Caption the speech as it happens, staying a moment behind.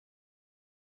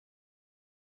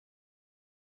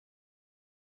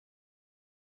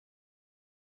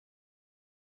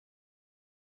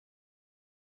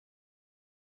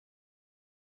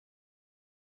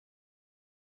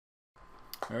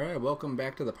Alright, welcome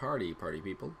back to the party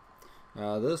people.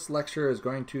 This lecture is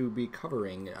going to be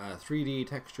covering 3D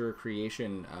texture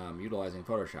creation utilizing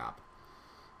Photoshop.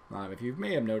 If you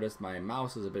may have noticed, my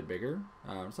mouse is a bit bigger.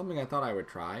 Something I thought I would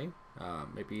try.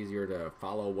 Might be easier to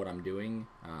follow what I'm doing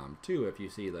too if you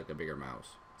see like a bigger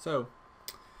mouse. So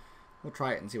we'll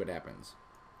try it and see what happens.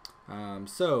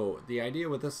 So the idea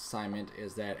with this assignment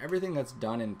is that everything that's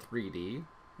done in 3D,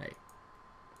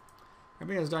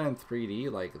 everything that's done in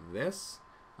 3D like this,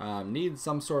 needs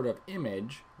some sort of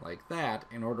image like that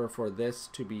in order for this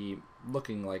to be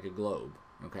looking like a globe.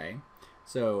 Okay,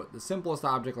 so the simplest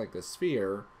object like the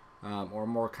sphere, or a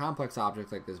more complex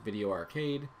object like this video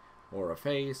arcade, or a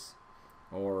face,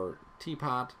 or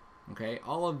teapot. Okay,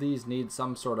 all of these need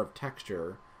some sort of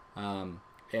texture, and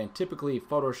typically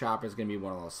Photoshop is going to be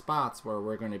one of those spots where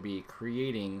we're going to be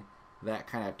creating that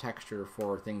kind of texture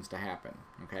for things to happen.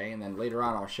 Okay, and then later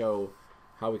on I'll show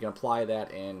how we can apply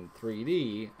that in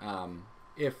 3D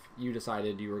if you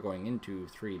decided you were going into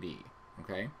 3D.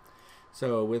 Okay,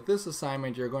 so with this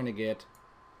assignment you're going to get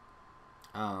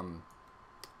some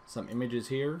images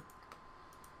here.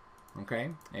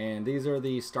 Okay, and these are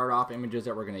the start off images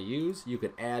that we're going to use. You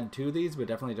could add to these, but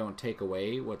definitely don't take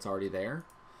away what's already there.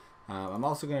 I'm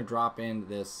also going to drop in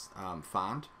this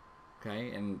font.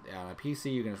 Okay, and on a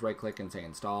PC you can just right click and say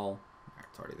install.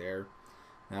 It's already there.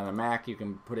 And on a Mac, you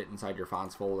can put it inside your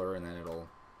fonts folder and then it'll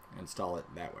install it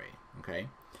that way. Okay,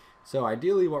 so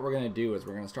ideally what we're going to do is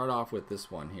we're going to start off with this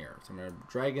one here. So I'm going to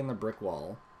drag in the brick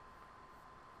wall.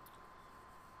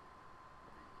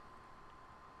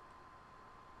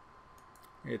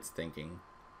 It's thinking.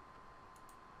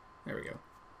 There we go.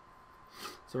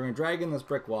 So we're going to drag in this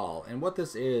brick wall, and what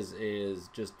this is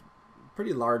just a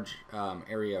pretty large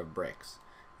area of bricks.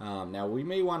 Now we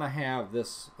may want to have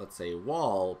this, let's say,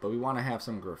 wall, but we want to have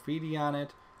some graffiti on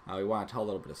it. We want to tell a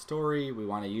little bit of story. We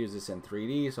want to use this in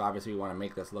 3D, so obviously we want to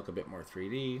make this look a bit more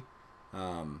 3D.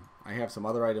 I have some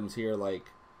other items here,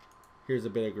 like here's a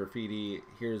bit of graffiti,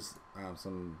 here's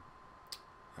some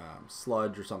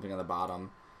sludge or something on the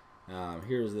bottom.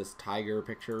 Here's this tiger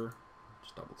picture.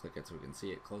 Just double click it so we can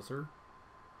see it closer.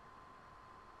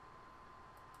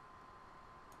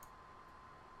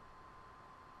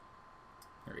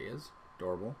 There he is,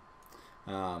 adorable.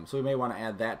 So we may want to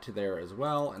add that to there as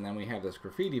well, and then we have this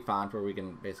graffiti font where we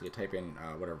can basically type in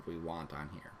whatever we want on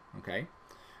here. Okay,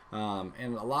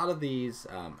 and a lot of these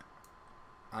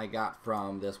I got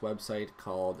from this website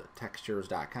called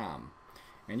textures.com,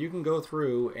 and you can go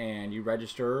through and you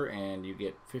register and you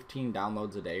get 15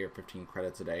 downloads a day or 15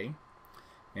 credits a day,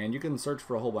 and you can search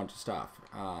for a whole bunch of stuff,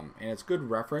 and it's good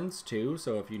reference too.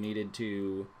 So if you needed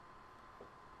to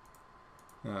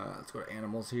let's go to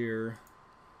animals here.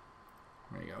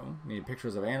 There you go. Need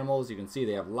pictures of animals. You can see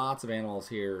they have lots of animals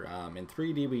here. In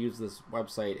 3D, we use this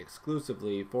website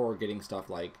exclusively for getting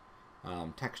stuff like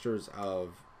textures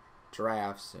of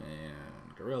giraffes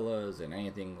and gorillas and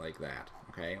anything like that.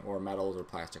 Okay, or metals or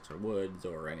plastics or woods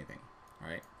or anything. All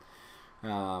right,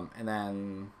 and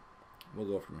then we'll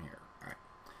go from here. All right.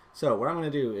 So what I'm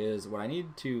going to do is what I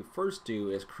need to first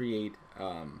do is create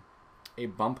a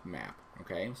bump map.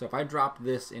 Okay, so if I drop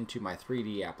this into my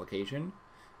 3D application,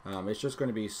 it's just going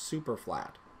to be super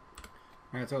flat.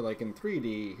 Alright, so like in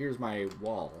 3D, here's my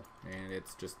wall, and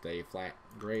it's just a flat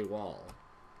gray wall.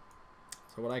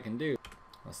 So what I can do,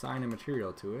 assign a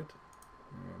material to it,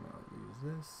 and I'll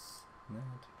use this, and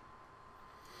that.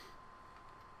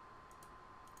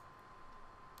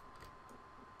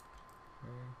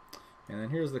 Okay. And then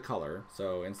here's the color.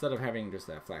 So instead of having just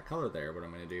that flat color there, what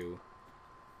I'm going to do,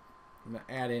 I'm going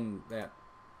to add in that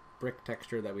brick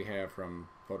texture that we have from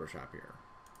Photoshop here.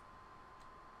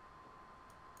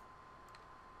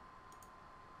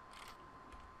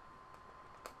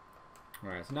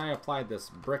 Alright, so now I applied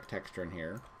this brick texture in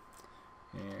here,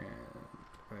 and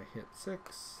if I hit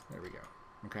 6, there we go.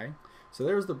 Okay, so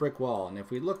there's the brick wall, and if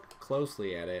we look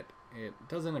closely at it, it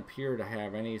doesn't appear to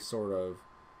have any sort of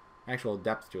actual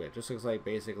depth to it. It just looks like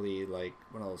basically like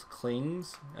one of those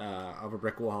clings of a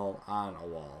brick wall on a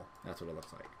wall. That's what it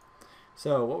looks like.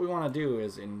 So what we want to do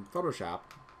is in Photoshop,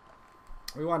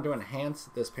 we want to enhance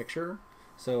this picture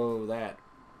so that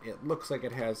it looks like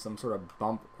it has some sort of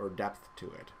bump or depth to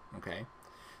it. Okay,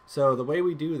 so the way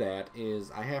we do that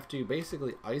is I have to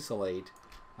basically isolate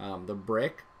the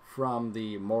brick from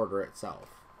the mortar itself.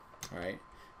 All right,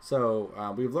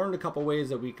 so we've learned a couple ways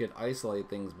that we could isolate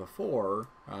things before,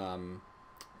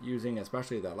 using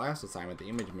especially that last assignment, the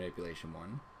image manipulation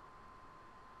one.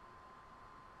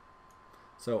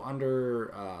 So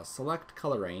under select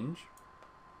color range,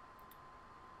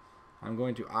 I'm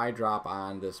going to eyedrop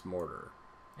on this mortar,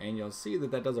 and you'll see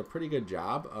that that does a pretty good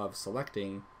job of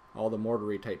selecting all the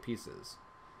mortar-y type pieces.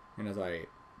 And as I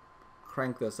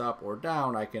crank this up or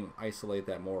down, I can isolate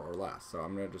that more or less. So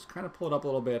I'm going to just kind of pull it up a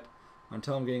little bit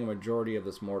until I'm getting a majority of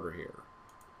this mortar here,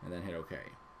 and then hit OK.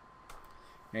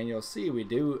 And you'll see we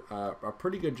do a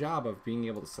pretty good job of being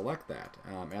able to select that.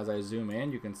 As I zoom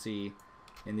in, you can see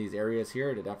in these areas here,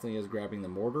 it definitely is grabbing the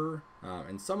mortar.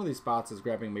 In some of these spots, it's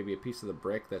grabbing maybe a piece of the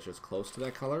brick that's just close to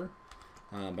that color.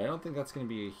 But I don't think that's going to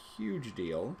be a huge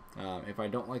deal. If I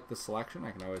don't like the selection,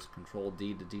 I can always Control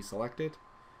D to deselect it.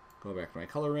 Go back to my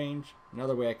color range.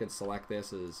 Another way I could select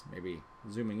this is maybe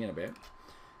zooming in a bit.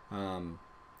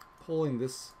 Pulling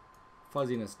this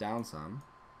fuzziness down some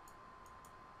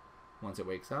once it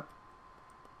wakes up.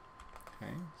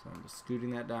 Okay, so I'm just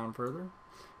scooting that down further.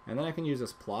 And then I can use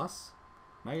this plus.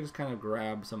 And I can just kind of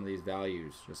grab some of these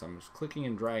values. I'm just clicking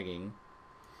and dragging.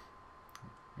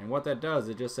 And what that does,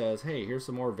 it just says, hey, here's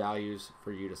some more values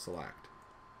for you to select.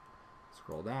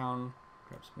 Scroll down,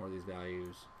 grab some more of these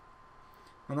values.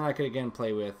 And then I could again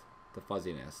play with the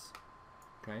fuzziness.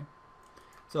 Okay,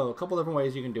 so a couple different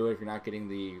ways you can do it if you're not getting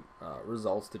the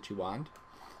results that you want.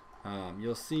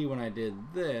 You'll see when I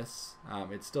did this,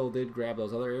 it still did grab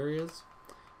those other areas.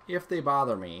 If they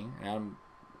bother me, and I'm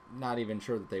not even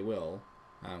sure that they will,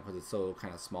 because it's so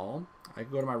kind of small, I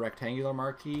can go to my rectangular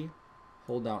marquee,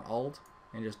 hold down Alt,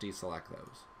 and just deselect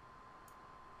those.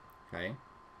 Okay.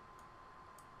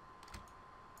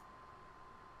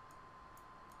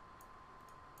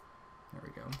 There we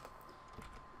go.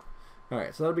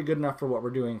 Alright, so that'll be good enough for what we're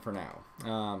doing for now.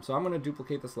 So I'm going to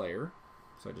duplicate this layer.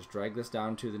 So I just drag this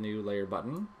down to the new layer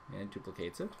button and it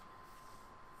duplicates it.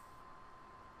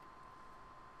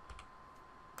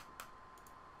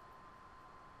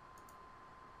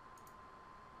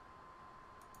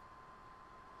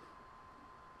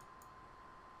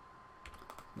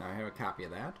 Now I have a copy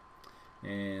of that.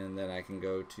 And then I can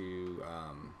go to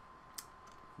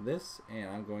this, and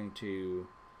I'm going to,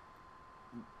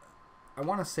 I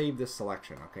want to save this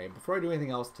selection, okay? Before I do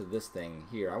anything else to this thing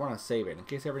here, I want to save it. In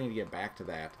case I ever need to get back to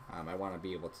that, I want to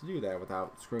be able to do that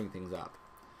without screwing things up.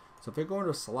 So if I go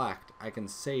into select, I can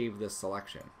save this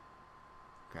selection,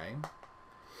 okay?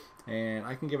 And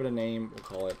I can give it a name. We'll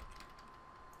call it,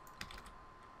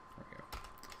 there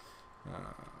we go,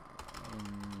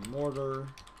 mortar,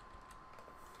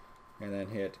 and then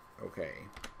hit OK.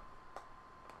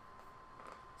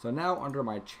 So now under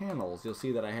my channels, you'll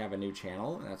see that I have a new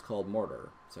channel, and that's called mortar.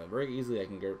 So very easily I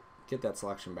can get that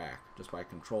selection back just by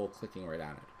Control clicking right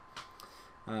on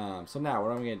it. So now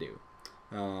what am I going to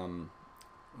do?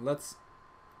 Let's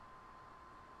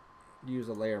use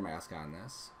a layer mask on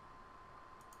this.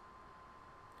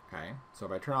 Okay, so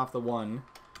if I turn off the 1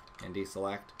 and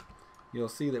deselect, you'll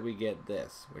see that we get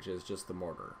this, which is just the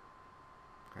mortar.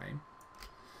 Okay,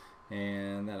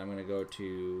 and then I'm going to go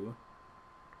to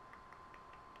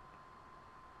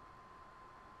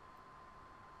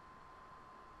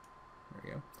there we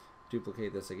go.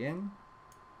 Duplicate this again.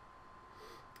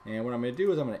 And what I'm going to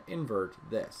do is I'm going to invert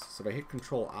this. So if I hit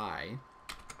Control I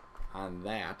on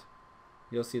that,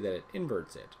 you'll see that it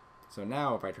inverts it. So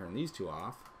now if I turn these two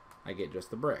off, I get just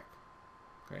the brick.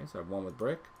 Okay, so I have one with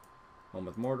brick, one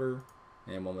with mortar,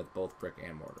 and one with both brick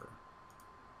and mortar.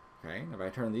 Okay, if I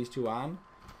turn these two on,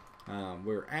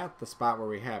 we're at the spot where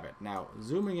we have it. Now,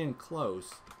 zooming in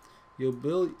close,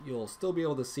 you'll still be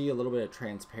able to see a little bit of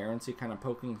transparency kind of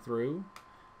poking through.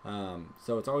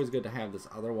 So it's always good to have this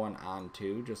other one on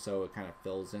too, just so it kind of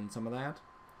fills in some of that.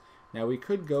 Now we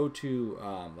could go to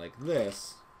like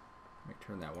this. Let me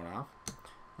turn that one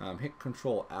off. Hit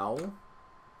Control L,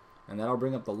 and that'll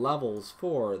bring up the levels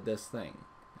for this thing.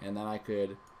 And then I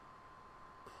could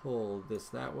pull this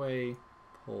that way,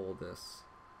 pull this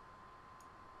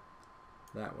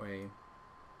that way,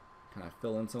 kind of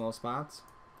fill in some of those spots.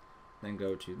 Then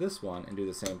go to this one and do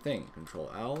the same thing.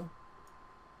 Control L.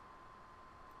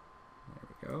 There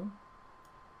we go.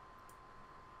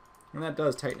 And that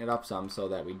does tighten it up some so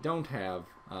that we don't have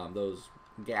those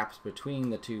gaps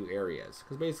between the two areas.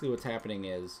 Because basically what's happening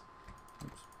is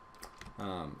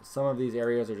some of these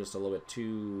areas are just a little bit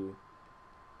too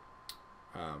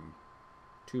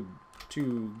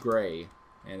gray,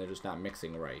 and they're just not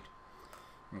mixing right.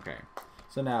 Okay.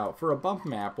 So now, for a bump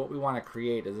map, what we want to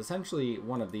create is essentially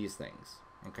one of these things,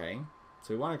 okay?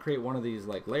 So we want to create one of these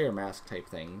like layer mask type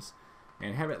things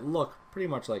and have it look pretty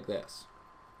much like this,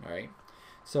 all right?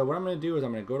 So what I'm going to do is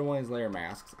I'm going to go to one of these layer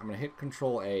masks, I'm going to hit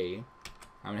Control A,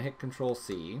 I'm going to hit Control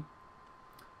C,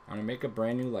 I'm going to make a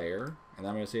brand new layer, and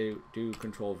then I'm going to say do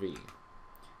Control V.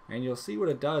 And you'll see what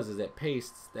it does is it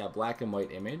pastes that black and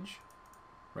white image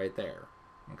right there,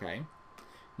 okay?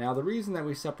 Now the reason that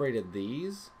we separated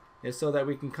these is so that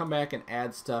we can come back and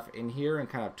add stuff in here and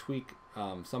kind of tweak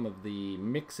some of the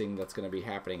mixing that's going to be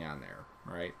happening on there.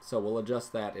 All right, so we'll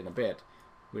adjust that in a bit.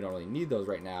 We don't really need those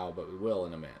right now, but we will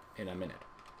in a minute.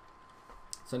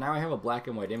 So now I have a black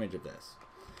and white image of this.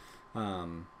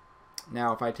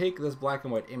 Now if I take this black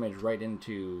and white image right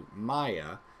into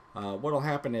Maya, what will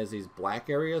happen is these black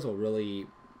areas will really,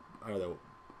 or the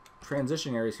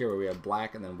transition areas here where we have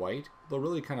black and then white, they'll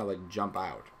really kind of like jump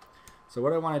out. So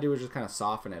what I want to do is just kind of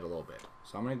soften it a little bit.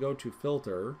 So I'm going to go to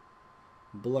Filter,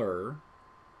 Blur,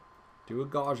 do a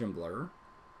Gaussian blur,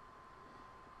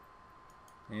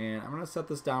 and I'm going to set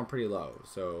this down pretty low.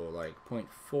 So like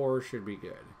 0.4 should be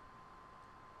good.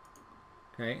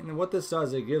 Okay, and then what this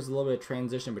does, it gives a little bit of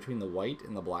transition between the white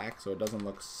and the black so it doesn't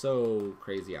look so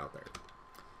crazy out there.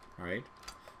 Alright,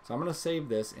 so I'm going to save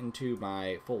this into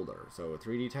my folder. So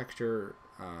 3D texture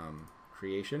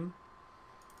creation.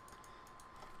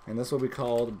 And this will be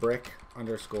called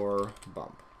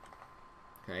brick_bump.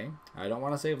 Okay, I don't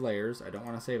want to save layers. I don't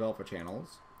want to save alpha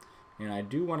channels. And I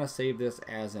do want to save this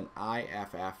as an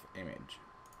IFF image.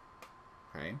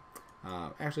 Okay,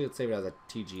 actually let's save it as a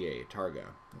TGA, Targa.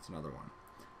 That's another one.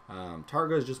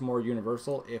 Targa is just more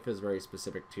universal. IF is very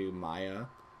specific to Maya.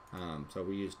 So if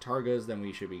we use Targas, then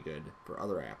we should be good for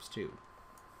other apps too.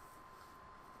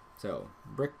 So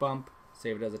brick bump,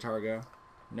 save it as a Targa.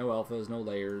 No alphas, no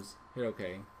layers. Hit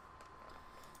OK.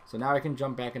 So now I can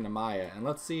jump back into Maya and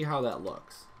let's see how that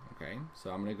looks. Okay, so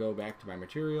I'm going to go back to my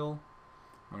material.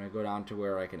 I'm going to go down to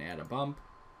where I can add a bump.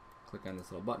 Click on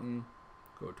this little button.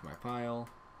 Go to my file.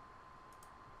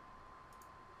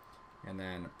 And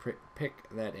then pick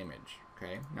that image.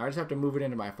 Okay, now I just have to move it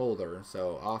into my folder.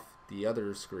 So off the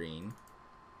other screen,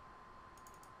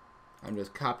 I'm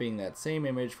just copying that same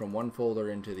image from one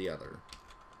folder into the other.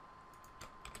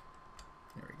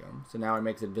 There we go. So now it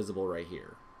makes it visible right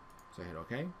here. So hit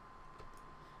OK.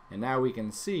 And now we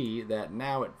can see that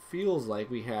now it feels like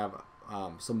we have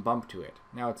some bump to it.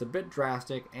 Now it's a bit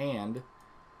drastic, and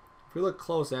if we look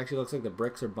close, it actually looks like the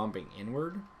bricks are bumping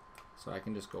inward. So I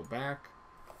can just go back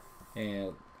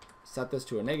and set this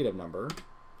to a negative number.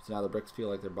 So now the bricks feel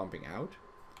like they're bumping out,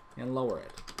 and lower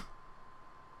it.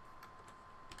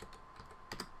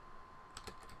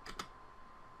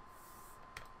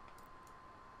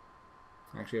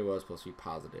 Actually, it was supposed to be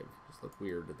positive. Just look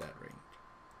weird at that range.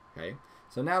 Okay,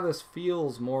 so now this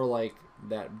feels more like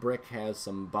that brick has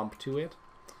some bump to it,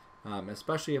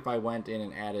 especially if I went in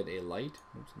and added a light.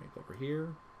 Oops, let me go over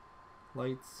here.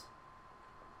 Lights.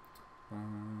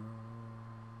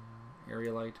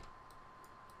 Area light.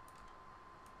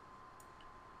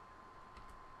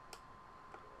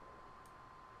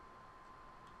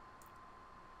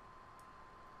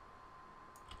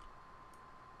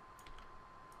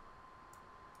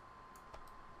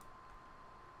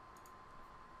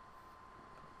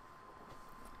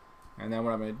 And then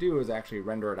what I'm going to do is actually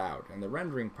render it out. And the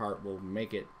rendering part will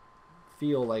make it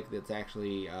feel like it's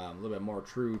actually a little bit more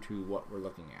true to what we're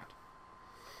looking at.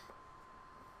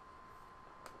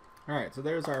 Alright, so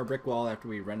there's our brick wall after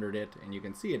we rendered it. And you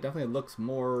can see it definitely looks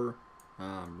more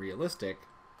realistic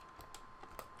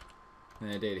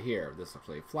than it did here. This looks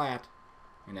really flat.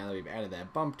 And now that we've added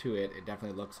that bump to it, it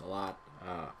definitely looks a lot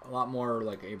more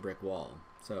like a brick wall.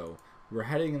 So we're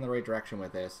heading in the right direction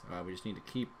with this. We just need to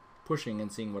keep pushing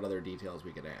and seeing what other details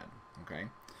we could add. Okay,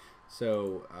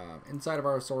 so inside of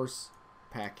our source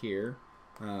pack here,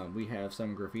 we have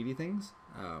some graffiti things.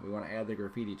 We want to add the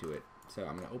graffiti to it. So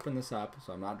I'm going to open this up.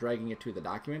 So I'm not dragging it to the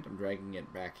document. I'm dragging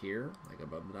it back here, like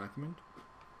above the document.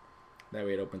 That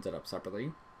way it opens it up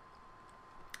separately.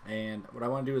 And what I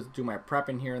want to do is do my prep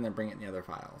in here and then bring it in the other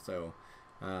file. So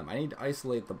I need to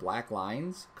isolate the black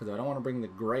lines because I don't want to bring the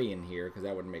gray in here because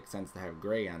that wouldn't make sense to have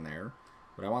gray on there.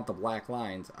 But I want the black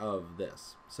lines of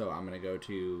this. So I'm going to go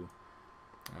to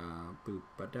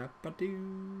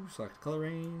select color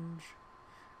range,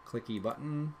 clicky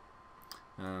button.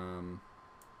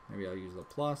 Maybe I'll use the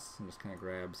plus and just kind of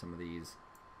grab some of these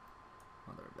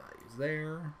other values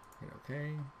there. Hit OK.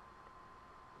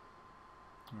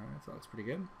 Alright, so that looks pretty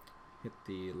good. Hit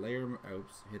the layer,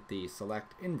 hit the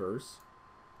select inverse.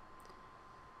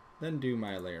 Then do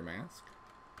my layer mask.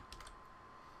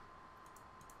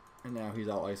 And now he's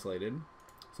all isolated.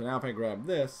 So now if I grab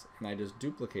this and I just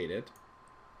duplicate it,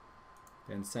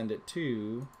 then send it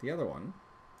to the other one.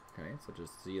 Okay, so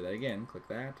just see that again. Click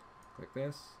that, click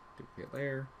this, duplicate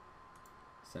layer,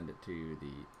 send it to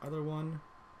the other one.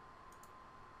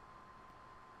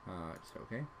 Just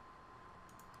okay.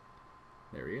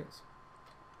 There he is.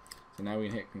 So now we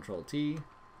can hit Control T,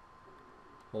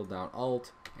 hold down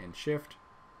Alt and Shift,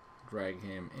 drag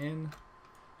him in,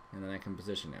 and then I can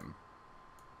position him.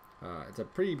 It's a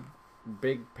pretty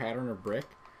big pattern of brick.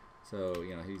 So,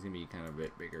 you know, he's going to be kind of a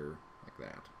bit bigger like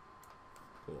that.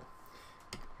 Cool.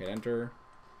 Hit enter.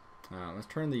 Let's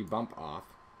turn the bump off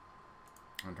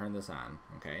and turn this on.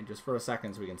 Okay, just for a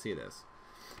second so we can see this.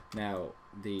 Now,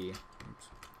 we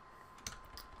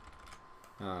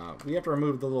have to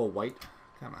remove the little white.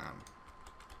 Come on.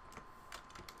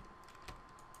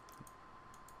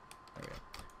 There we go.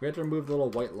 We have to remove the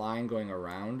little white line going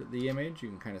around the image. You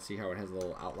can kind of see how it has a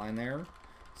little outline there.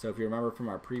 So if you remember from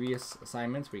our previous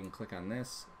assignments, we can click on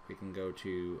this. We can go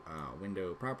to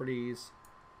Window Properties,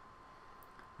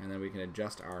 and then we can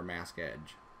adjust our mask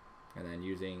edge. And then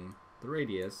using the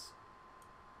radius,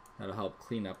 that'll help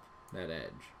clean up that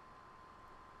edge.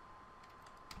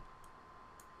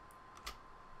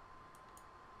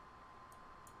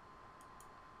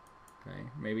 Okay,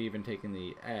 maybe even taking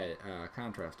the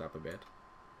contrast up a bit.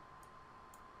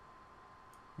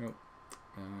 Nope.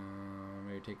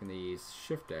 Maybe taking the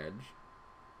shift edge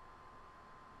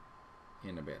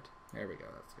in a bit. There we go,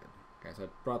 that's good. Okay, so I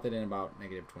brought that in about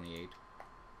 -28.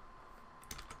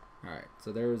 Alright,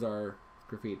 so there's our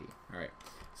graffiti. Alright,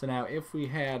 so now if we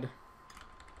had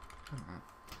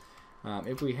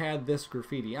this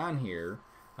graffiti on here,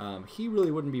 he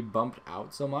really wouldn't be bumped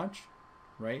out so much,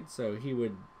 right? So he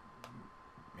would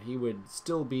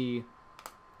still be,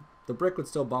 the brick would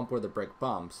still bump where the brick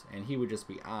bumps, and he would just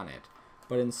be on it.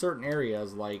 But in certain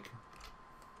areas, like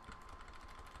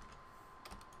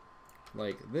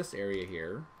this area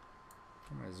here,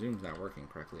 my zoom's not working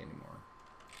correctly anymore.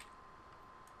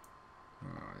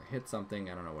 I hit something,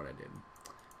 I don't know what I did.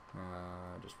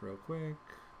 Just real quick.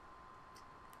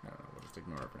 I don't know, we'll just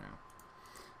ignore it for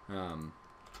now.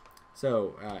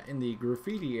 In the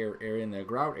graffiti area, in the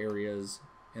grout areas,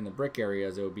 in the brick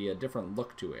areas, it would be a different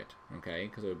look to it, okay?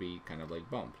 Because it would be kind of like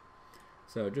bumped.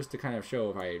 So just to kind of show,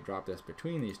 if I drop this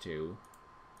between these two,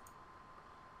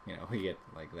 you know, we get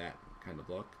like that kind of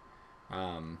look.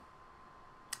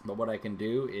 But what I can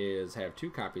do is have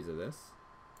 2 copies of this.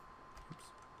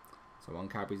 Oops. So one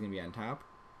copy is going to be on top,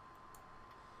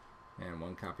 and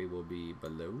one copy will be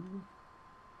below.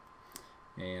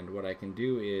 And what I can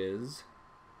do is,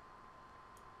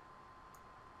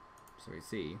 so we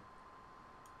see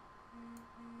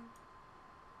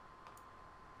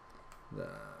the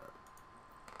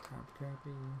top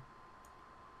copy.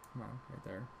 Come on, right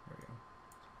there. There we go.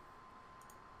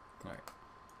 Alright.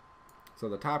 So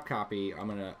the top copy, I'm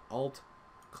going to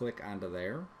Alt-click onto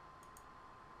there.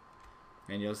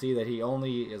 And you'll see that he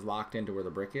only is locked into where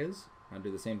the brick is. I'll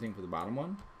do the same thing for the bottom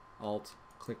one.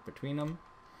 Alt-click between them.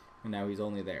 And now he's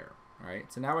only there.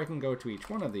 Alright, so now I can go to each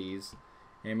one of these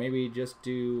and maybe just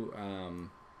do a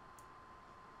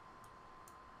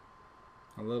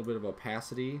little bit of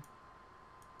opacity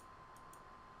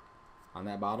on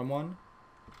that bottom one.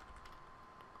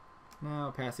 No,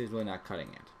 opacity is really not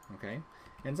cutting it, okay?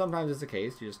 And sometimes it's the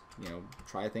case, you just, you know,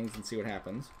 try things and see what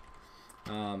happens.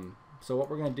 So what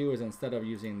we're going to do is, instead of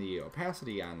using the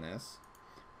opacity on this,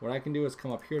 what I can do is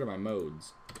come up here to my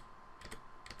modes.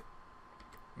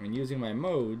 And using my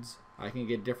modes, I can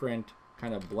get different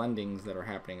kind of blendings that are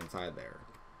happening inside there.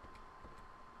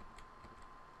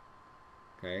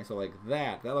 Okay, so like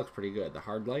that looks pretty good, the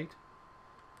hard light.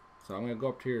 So I'm going to go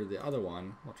up here to the other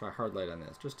one. We'll try hard light on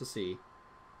this just to see.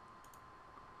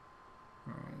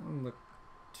 Alright, it doesn't look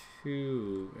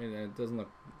too, it doesn't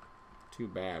look too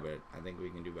bad, but I think we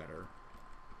can do better.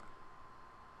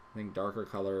 I think darker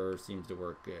color seems to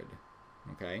work good.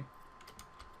 Okay.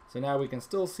 So now we can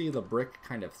still see the brick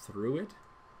kind of through it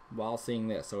while seeing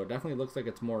this. So it definitely looks like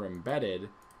it's more embedded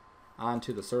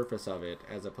onto the surface of it,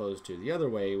 as opposed to the other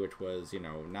way, which was, you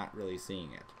know, not really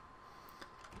seeing it.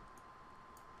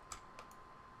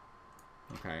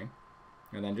 Okay.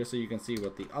 And then just so you can see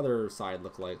what the other side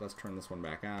looked like, let's turn this one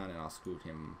back on, and I'll scoot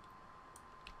him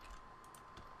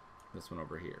this one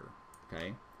over here.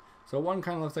 Okay. So one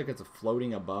kind of looks like it's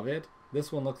floating above it.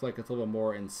 This one looks like it's a little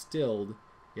more instilled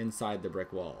inside the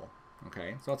brick wall.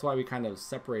 Okay. So that's why we kind of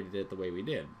separated it the way we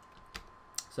did.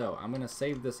 So I'm going to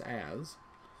save this as,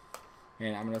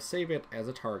 and I'm going to save it as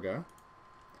a targa.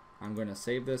 I'm going to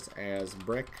save this as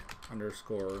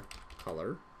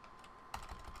brick_color.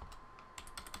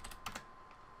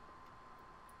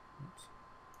 Oops.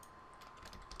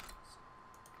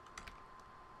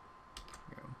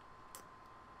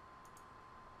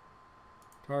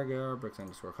 Targa,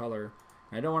 bricks_color.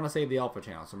 And I don't want to save the alpha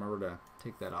channel, so remember to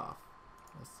take that off.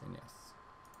 Yes and yes.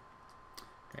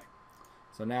 Okay.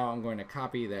 So now I'm going to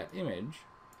copy that image.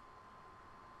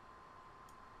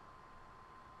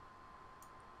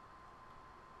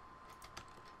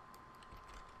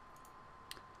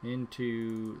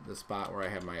 Into the spot where I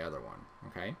have my other one.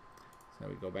 Okay. So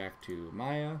we go back to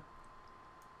Maya,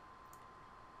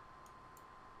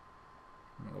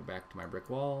 I'm gonna go back to my brick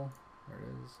wall. There it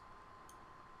is.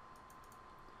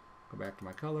 Go back to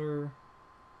my color.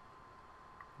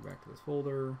 Go back to this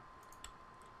folder.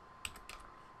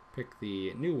 Pick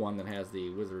the new one that has the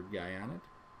wizard guy on it.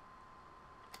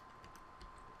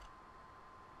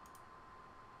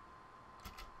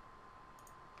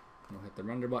 We'll hit the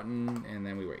render button and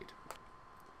then we wait.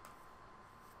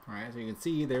 Alright, so you can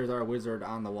see there's our wizard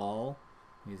on the wall.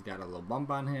 He's got a little bump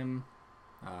on him,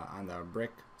 on the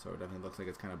brick, so it definitely looks like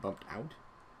it's kind of bumped out.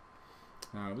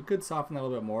 We could soften that a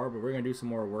little bit more, but we're going to do some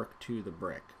more work to the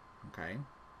brick. Okay.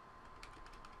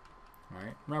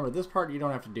 Alright, remember this part you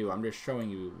don't have to do. I'm just showing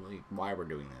you like, why we're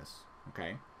doing this.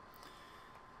 Okay.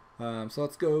 So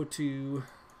let's go to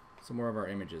some more of our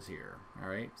images here.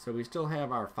 Alright, so we still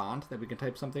have our font that we can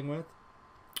type something with.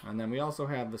 And then we also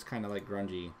have this kind of like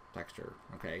grungy texture.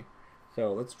 Okay.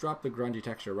 So let's drop the grungy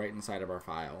texture right inside of our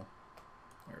file.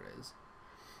 There it is.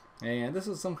 And this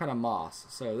is some kind of moss.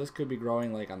 So this could be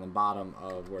growing like on the bottom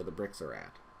of where the bricks are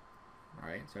at.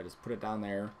 Alright, so I just put it down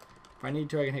there. If I need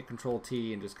to, I can hit Control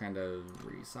T and just kind of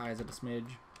resize it a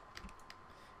smidge.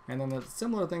 And then the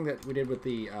similar thing that we did with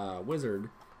the wizard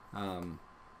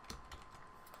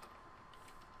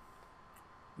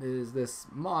is this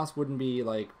moss wouldn't be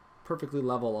like perfectly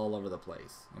level all over the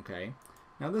place. Okay.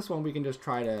 Now this one we can just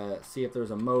try to see if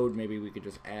there's a mode maybe we could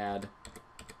just add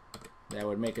that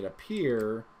would make it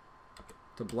appear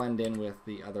to blend in with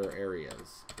the other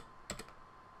areas.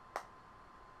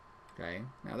 Okay,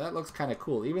 now that looks kind of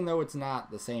cool. Even though it's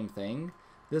not the same thing,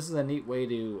 this is a neat way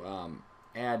to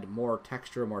add more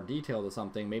texture, more detail to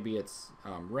something. Maybe it's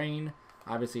rain.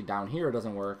 Obviously down here it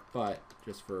doesn't work, but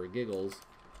just for giggles,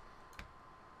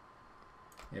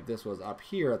 if this was up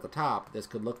here at the top, this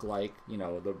could look like, you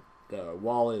know, the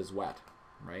wall is wet,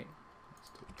 right? Let's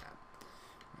delete that.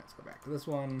 Let's go back to this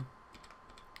one.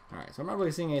 Alright, so I'm not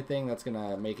really seeing anything that's going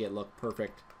to make it look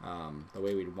perfect the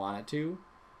way we'd want it to.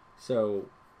 So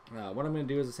what I'm going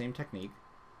to do is the same technique.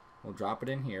 We'll drop it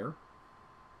in here.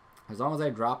 As long as I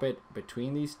drop it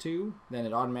between these two, then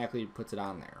it automatically puts it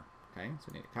on there. Okay,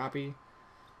 so I need to copy.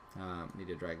 Need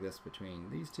to drag this between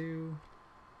these two.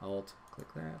 Alt,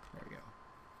 click that. There we go.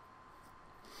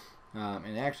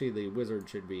 And actually the wizard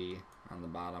should be on the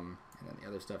bottom, and then the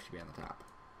other stuff should be on the top.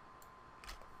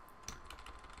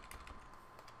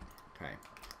 Okay,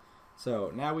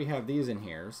 so now we have these in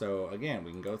here. So again,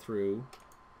 we can go through.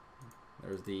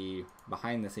 There's the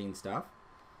behind the scenes stuff.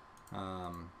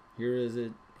 Here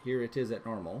it is at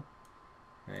normal.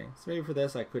 Okay, so maybe for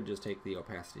this I could just take the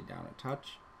opacity down a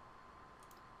touch.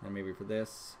 And maybe for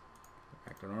this,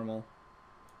 back to normal.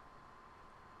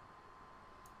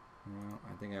 Well,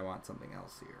 I think I want something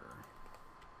else here.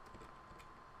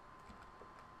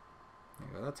 There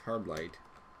you go, that's hard light.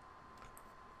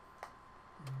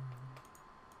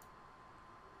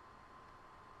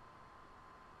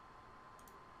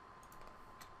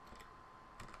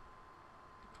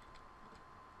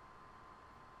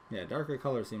 Yeah, darker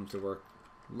color seems to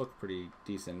look pretty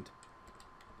decent.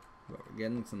 But we're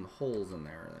getting some holes in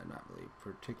there that I'm not really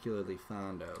particularly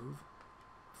fond of.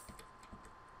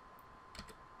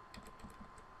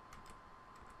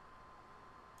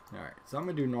 Alright, so I'm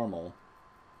going to do normal.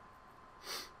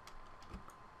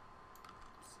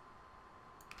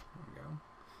 There we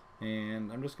go.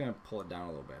 And I'm just going to pull it down a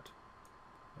little bit.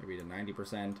 Maybe to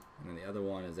 90%. And then the other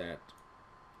one is at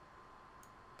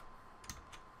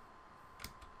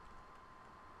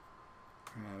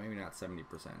maybe not 70%.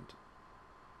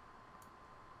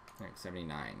 Like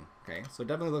 79. Okay, so it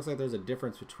definitely looks like there's a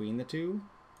difference between the two.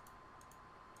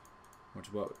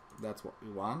 That's what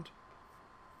we want.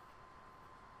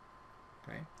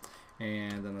 Okay,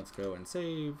 and then let's go and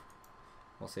save.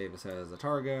 We'll save this as a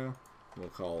targa. We'll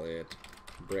call it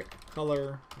brick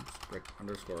color. It's brick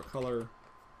underscore color.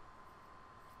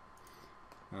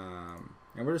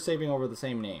 And we're just saving over the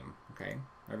same name. Okay,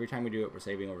 every time we do it, we're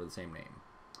saving over the same name.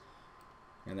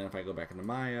 And then if I go back into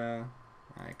Maya,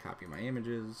 I copy my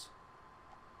images.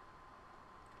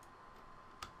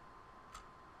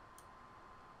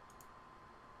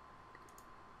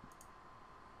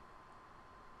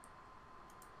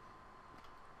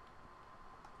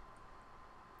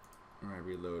 I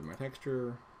reload my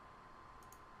texture.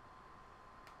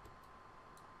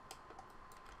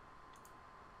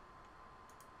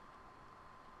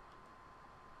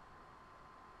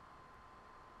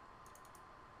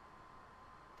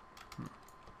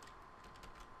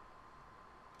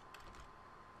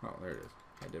 Oh, there it is.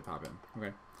 It did pop in.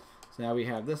 Okay. So now we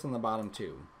have this on the bottom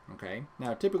too. Okay.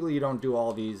 Now typically you don't do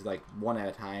all these like one at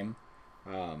a time.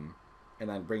 And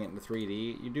then bring it into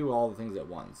 3D. You do all the things at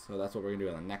once. So that's what we're going to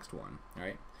do on the next one.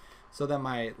 Alright. So then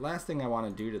my last thing I want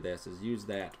to do to this is use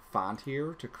that font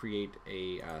here to create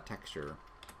a texture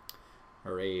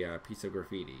or a piece of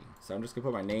graffiti. So I'm just going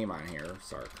to put my name on here,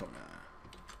 Sarcona.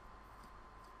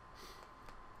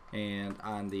 And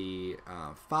on the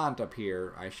font up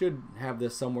here, I should have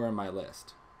this somewhere in my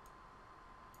list.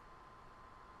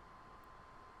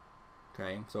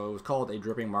 Okay, so it was called a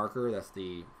dripping marker. That's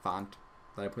the font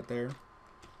that I put there.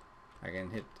 I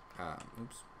can hit,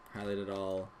 highlight it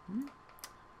all,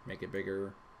 make it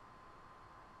bigger.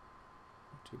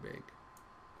 Not too big.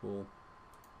 Cool.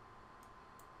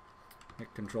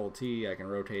 Hit Control T, I can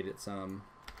rotate it some.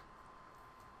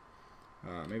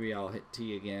 Maybe I'll hit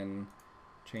T again,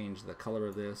 change the color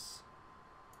of this.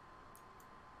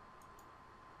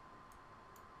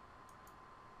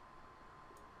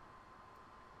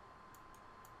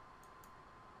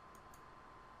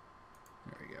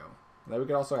 There we go. Then we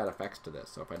could also add effects to this.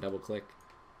 So if I double click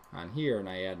on here and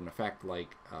I add an effect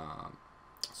like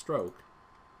stroke,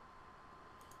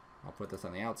 I'll put this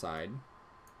on the outside.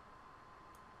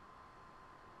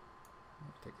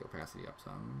 Take the opacity up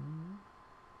some.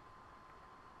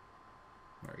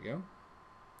 There we go.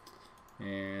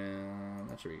 And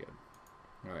that should be good.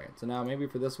 Alright, so now maybe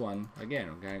for this one, again,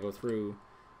 I'm going to go through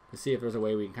to see if there's a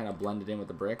way we can kind of blend it in with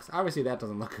the bricks. Obviously that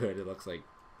doesn't look good. It looks like,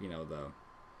 you know,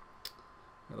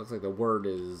 it looks like the word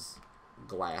is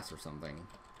glass or something.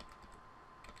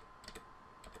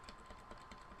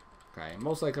 Okay,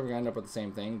 most likely we're going to end up with the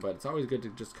same thing, but it's always good to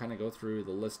just kind of go through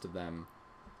the list of them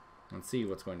and see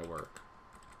what's going to work.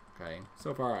 Okay,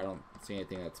 so far I don't see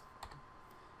anything that's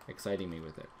exciting me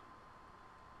with it.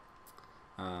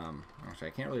 Actually,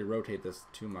 I can't really rotate this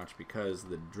too much because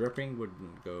the dripping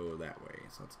wouldn't go that way.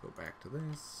 So let's go back to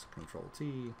this, Control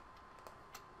T,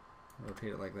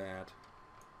 rotate it like that.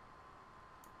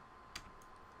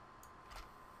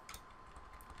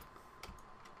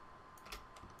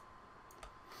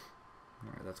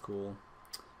 Alright, that's cool.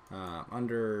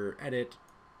 Under Edit,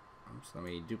 oops, let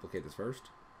me duplicate this first.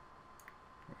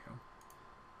 There we go.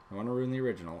 I want to ruin the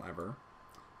original ever.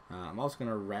 I'm also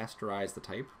going to rasterize the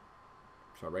type.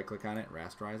 So I right click on it,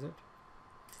 rasterize it.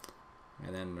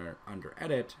 And then under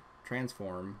Edit,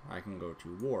 Transform, I can go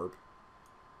to Warp.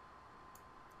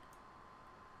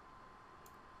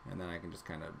 And then I can just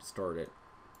kind of distort it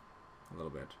a little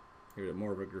bit. Give it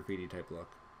more of a graffiti type look.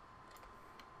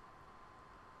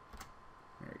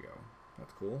 There we go.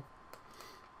 That's cool.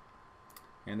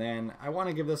 And then I want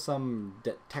to give this some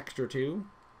texture too.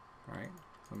 Alright,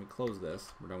 so let me close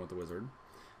this. We're done with the wizard.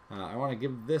 I want to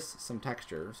give this some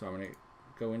texture, so I'm going to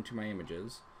go into my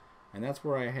images, and that's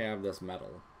where I have this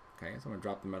metal. Okay, so I'm going to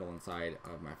drop the metal inside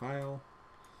of my file,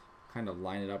 kind of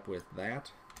line it up with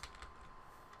that.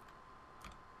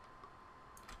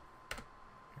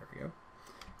 There we go.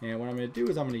 And what I'm going to do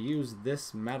is I'm going to use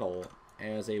this metal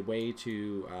as a way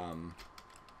to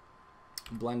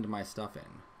blend my stuff in.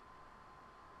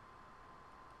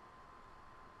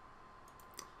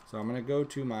 So I'm going to go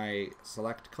to my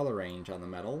select color range on the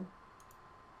metal.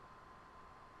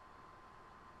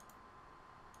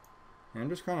 And I'm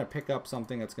just trying to pick up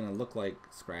something that's going to look like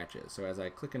scratches. So as I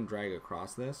click and drag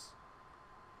across this,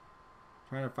 I'm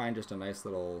trying to find just a nice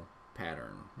little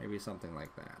pattern. Maybe something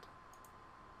like that.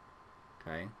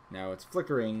 Okay, now it's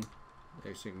flickering.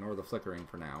 Actually, ignore the flickering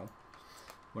for now.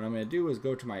 What I'm going to do is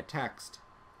go to my text.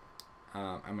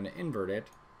 I'm going to invert it.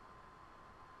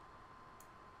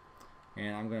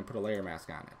 And I'm going to put a layer mask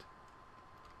on it.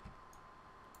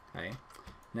 Okay.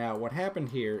 Now what happened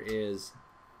here is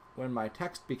when my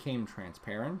text became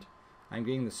transparent, I'm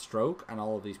getting the stroke on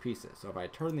all of these pieces. So if I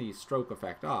turn the stroke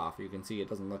effect off, you can see it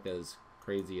doesn't look as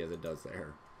crazy as it does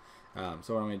there.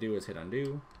 So what I'm going to do is hit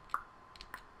undo.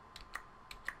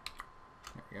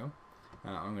 There we go.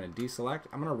 I'm going to deselect.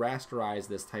 I'm going to rasterize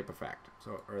this type effect,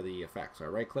 or the effect. So I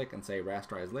right click and say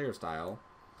rasterize layer style.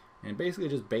 And basically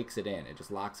just bakes it in. It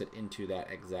just locks it into that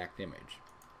exact image.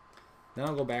 Then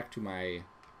I'll go back to my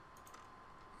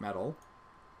metal,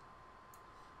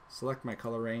 select my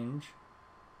color range,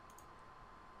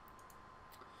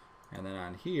 and then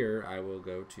on here I will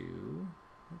go to,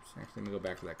 oops, actually let me go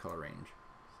back to that color range.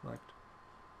 Select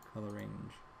color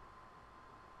range.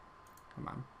 Come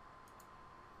on.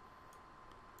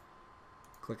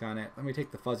 Click on it. Let me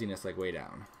take the fuzziness like way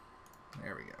down.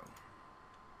 There we go.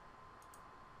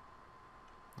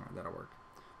 Alright, that'll work.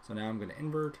 So now I'm going to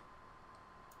invert,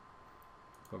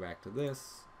 go back to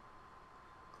this,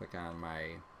 click on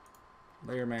my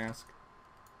layer mask,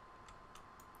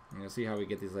 and you'll see how we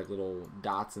get these like little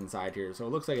dots inside here. So it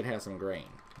looks like it has some grain.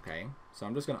 Okay, so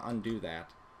I'm just going to undo that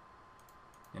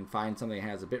and find something that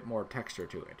has a bit more texture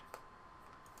to it.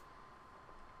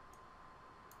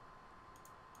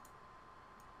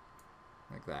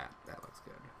 like that. That looks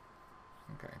good.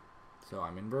 Okay, so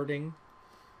I'm inverting.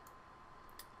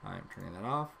 I'm turning that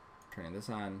off, turning this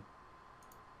on,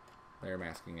 layer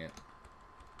masking it.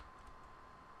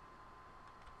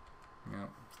 Nope,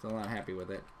 still not happy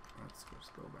with it. Let's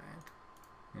just go back.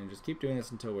 And just keep doing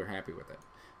this until we're happy with it.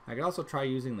 I could also try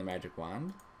using the magic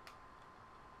wand.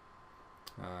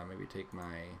 Maybe take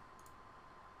my...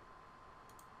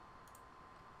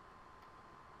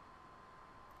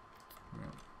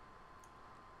 Nope.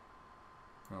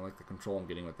 I don't like the control I'm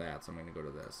getting with that, so I'm going to go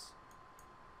to this.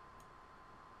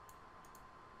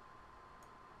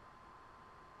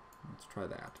 Let's try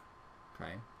that.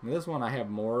 Okay. Now this one I have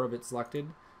more of it selected,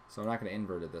 so I'm not going to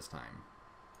invert it this time.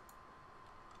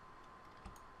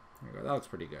 There we go. That looks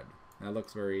pretty good. That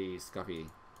looks very scuffy,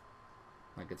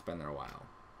 like it's been there a while.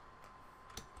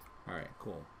 Alright,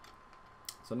 cool.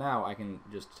 So now I can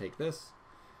just take this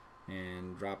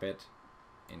and drop it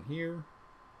in here,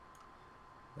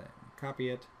 then copy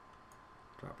it,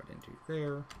 drop it into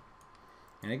there.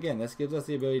 And again, this gives us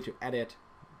the ability to edit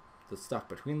the stuff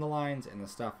between the lines and the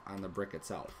stuff on the brick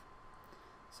itself.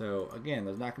 So again,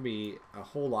 there's not going to be a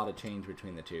whole lot of change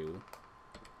between the two.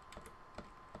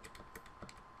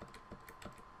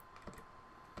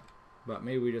 But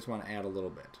maybe we just want to add a little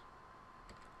bit.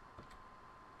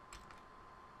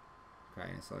 Okay,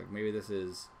 so like maybe this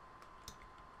is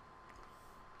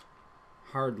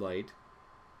hard light.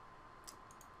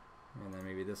 And then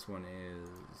maybe this one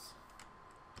is...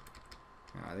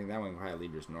 I think that one can probably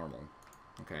leave just normal.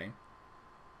 Okay.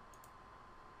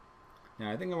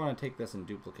 Now I think I want to take this and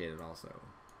duplicate it also.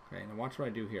 Okay, now watch what I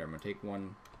do here. I'm going to take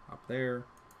one up there.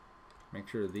 Make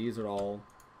sure these are all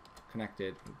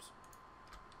connected. Oops.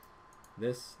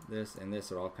 This, and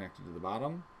this are all connected to the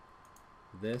bottom.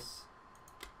 This,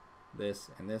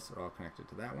 and this are all connected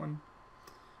to that one.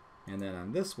 And then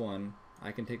on this one,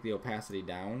 I can take the opacity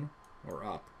down or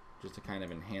up just to kind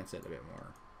of enhance it a bit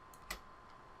more.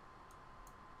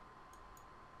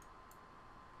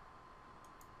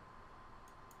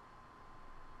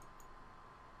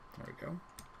 There we go.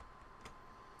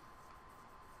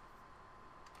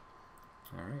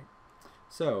 All right.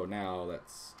 So now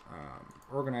let's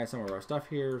organize some of our stuff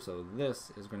here. So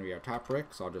this is going to be our top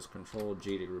brick. So I'll just Control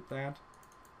G to group that.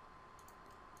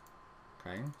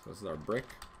 Okay, so this is our brick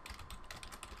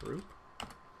group.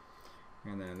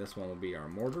 And then this one will be our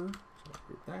mortar. So I'll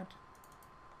group that.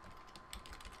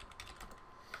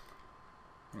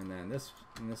 And then this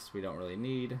we don't really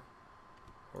need.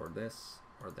 Or this,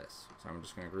 or this. So I'm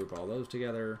just going to group all those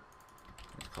together.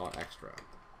 Let's call it extra.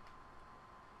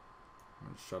 I'm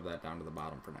going to shove that down to the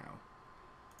bottom for now.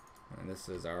 And this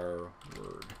is our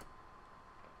word.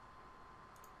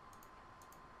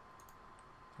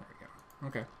 There we go.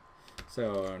 Okay.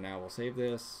 So now we'll save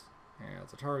this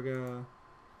as a targa.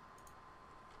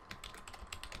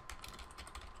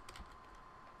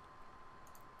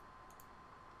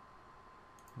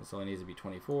 This only needs to be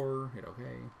 24. Hit OK.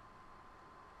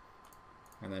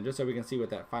 And then just so we can see what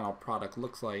that final product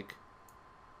looks like,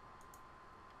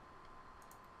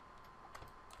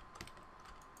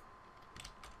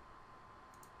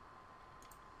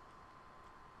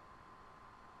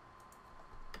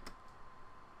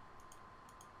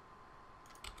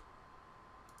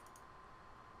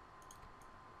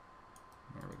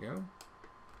 go.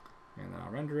 And then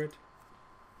I'll render it.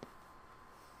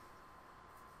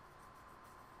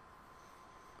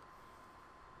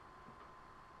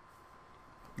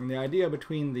 And the idea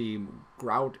between the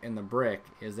grout and the brick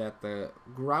is that the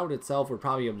grout itself would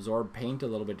probably absorb paint a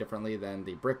little bit differently than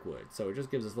the brick would. So it just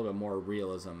gives us a little bit more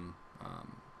realism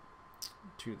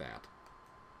to that.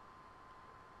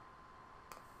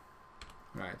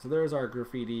 Alright, so there's our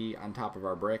graffiti on top of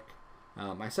our brick.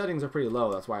 My settings are pretty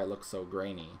low, that's why it looks so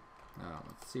grainy.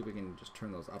 Let's see if we can just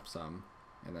turn those up some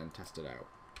and then test it out.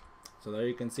 So there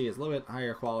you can see it's a little bit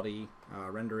higher quality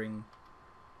rendering.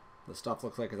 The stuff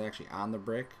looks like it's actually on the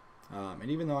brick. And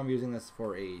even though I'm using this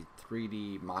for a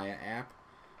 3D Maya app,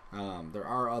 there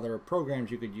are other programs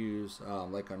you could use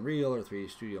like Unreal or 3D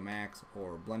Studio Max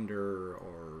or Blender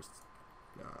or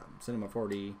Cinema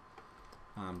 4D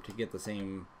to get the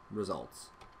same results.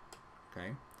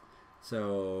 Okay,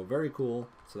 so very cool.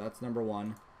 So that's number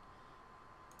one.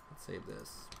 Let's save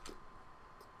this.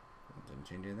 Didn't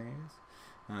change anything, I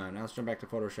guess. Now let's jump back to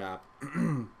Photoshop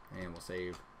and we'll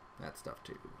save that stuff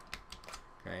too.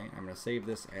 Okay, I'm going to save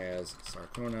this as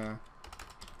Sarcona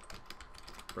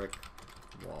brick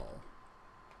wall.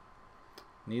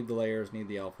 Need the layers, need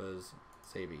the alphas,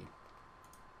 save E.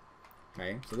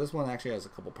 Okay, so this one actually has a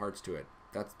couple parts to it.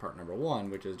 That's part number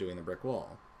one, which is doing the brick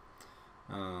wall.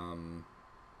 Part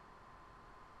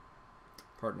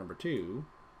number two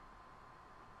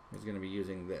is going to be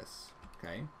using this.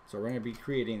 Okay, so we're going to be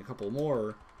creating a couple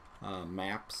more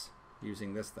maps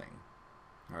using this thing.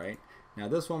 All right, now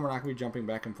this one we're not going to be jumping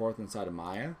back and forth inside of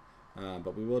Maya,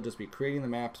 but we will just be creating the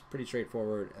maps, pretty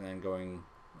straightforward, and then going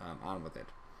on with it.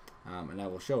 And I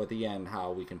will show at the end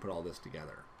how we can put all this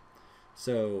together.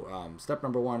 So step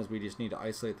number one is we just need to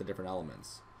isolate the different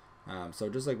elements. So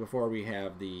just like before, we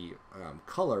have the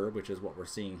color, which is what we're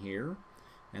seeing here,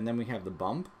 and then we have the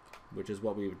bump, which is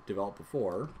what we've developed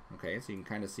before. Okay, so you can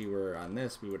kind of see where on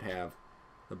this we would have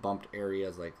the bumped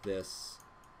areas like this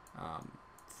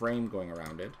frame going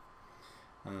around it.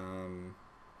 And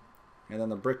then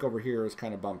the brick over here is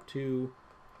kind of bumped too.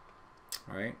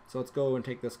 Alright, so let's go and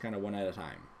take this kind of one at a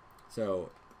time. So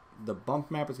the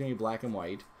bump map is going to be black and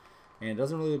white, and it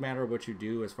doesn't really matter what you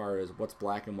do as far as what's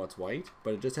black and what's white,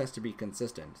 but it just has to be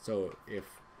consistent. So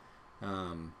if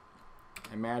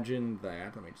imagine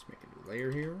that, let me just make a new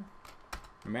layer here.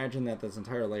 Imagine that this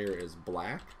entire layer is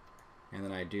black, and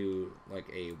then I do like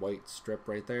a white strip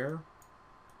right there.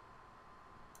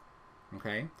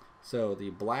 Okay, so the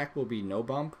black will be no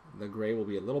bump, the gray will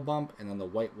be a little bump, and then the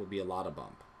white will be a lot of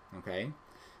bump. Okay,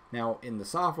 now in the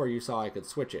software you saw I could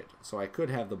switch it, so I could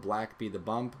have the black be the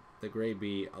bump, the gray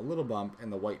be a little bump,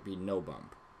 and the white be no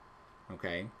bump.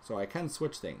 Okay, so I can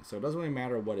switch things, so it doesn't really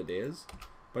matter what it is,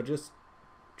 but just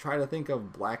try to think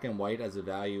of black and white as a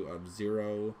value of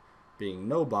 0 being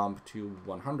no bump to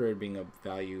 100 being a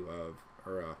value of,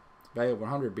 or a value of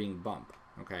 100 being bump.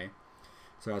 Okay,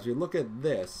 so as we look at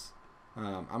this,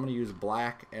 I'm going to use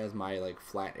black as my like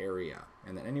flat area,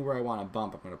 and then anywhere I want to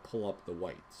bump, I'm going to pull up the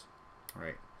whites. All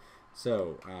right,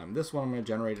 so this one I'm going to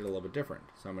generate it a little bit different.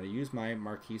 So I'm going to use my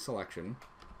marquee selection,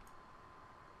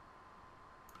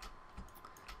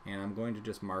 and I'm going to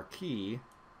just marquee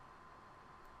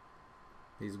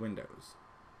these windows.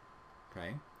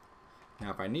 Okay,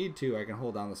 now if I need to, I can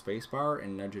hold down the space bar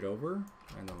and nudge it over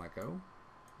and then let go.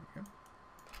 Okay,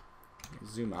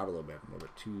 zoom out a little bit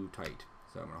too tight.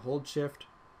 So I'm going to hold shift,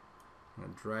 I'm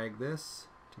going to drag this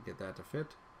to get that to fit.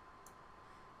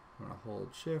 I'm going to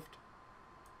hold shift,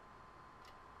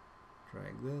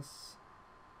 drag this,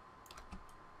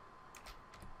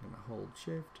 I'm going to hold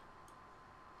shift.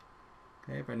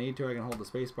 Okay, if I need to, I can hold the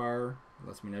space bar. It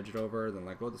lets me nudge it over, then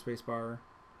let go of the space bar,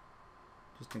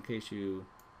 just in case you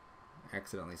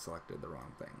accidentally selected the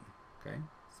wrong thing. Okay,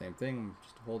 same thing, I'm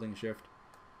just holding shift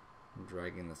and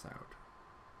dragging this out.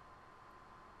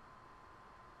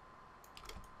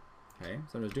 Okay,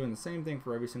 so I'm just doing the same thing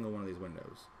for every single one of these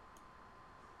windows.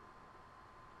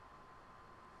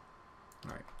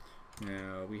 Alright,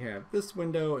 now we have this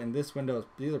window and this window.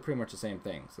 These are pretty much the same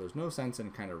thing, so there's no sense in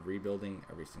kind of rebuilding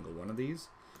every single one of these.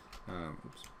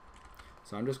 Oops.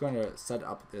 So I'm just going to set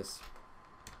up this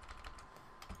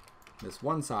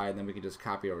one side, and then we can just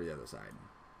copy over the other side.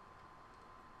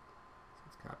 So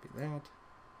let's copy that.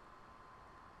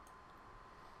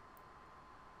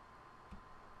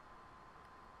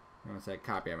 When I said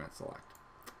copy, I meant select.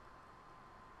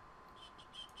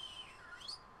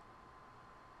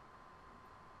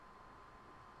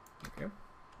 Okay.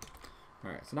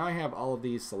 Alright, so now I have all of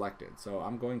these selected. So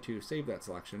I'm going to save that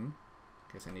selection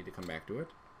in case I need to come back to it.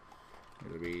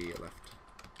 It'll be left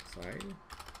side.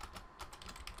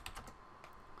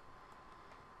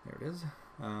 There it is.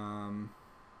 I'm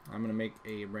going to make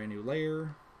a brand new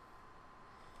layer.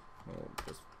 We'll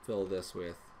just fill this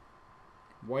with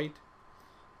white.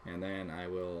 And then I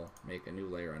will make a new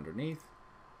layer underneath,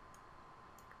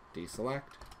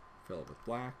 deselect, fill it with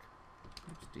black,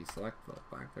 oops, deselect, fill it with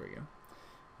black, there we go.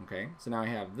 Okay, so now I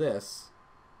have this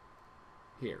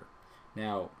here.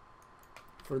 Now,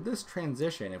 for this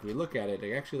transition, if we look at it,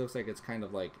 it actually looks like it's kind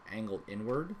of like angled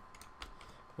inward.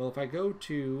 Well, if I go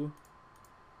to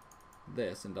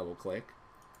this and double click,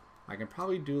 I can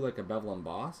probably do like a bevel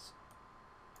emboss.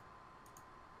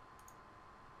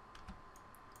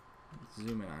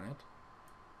 Zoom in on it.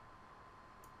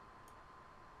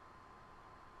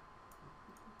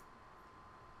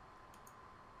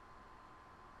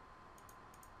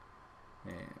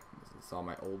 And this is all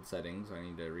my old settings, so I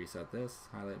need to reset this.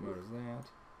 Highlight mode is that.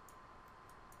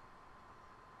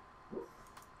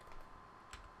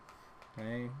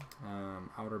 Okay,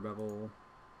 outer bevel.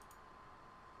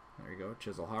 There you go,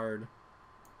 chisel hard.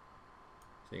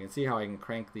 So you can see how I can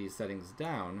crank these settings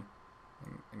down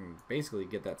and basically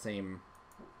get that same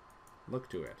look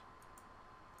to it.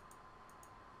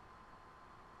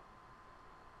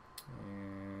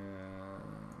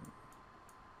 And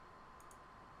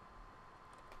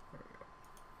there we go.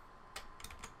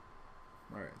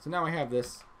 Alright, so now I have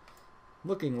this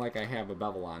looking like I have a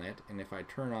bevel on it, and if I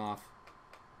turn off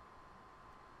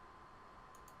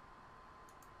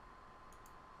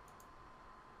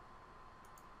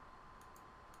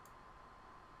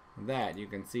that, you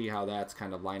can see how that's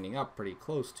kind of lining up pretty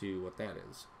close to what that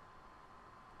is.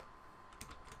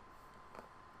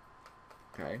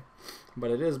 Okay, but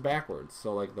it is backwards,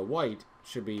 so like the white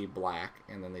should be black,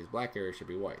 and then these black areas should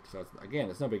be white. So it's, again,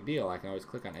 it's no big deal. I can always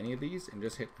click on any of these and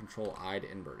just hit Control-I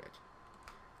to invert it.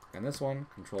 And this one,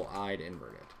 Control-I to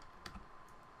invert it.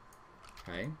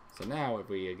 Okay, so now if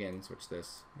we again switch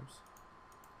this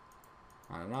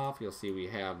on and off, you'll see we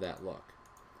have that look.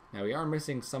 Now we are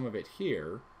missing some of it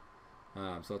here,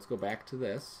 so let's go back to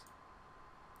this.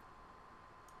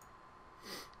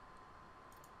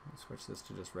 Let's switch this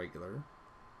to just regular.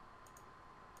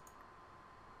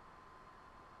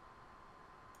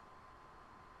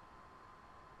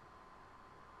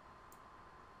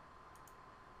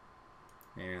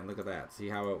 And look at that. See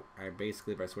how I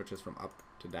basically, if I switch this from up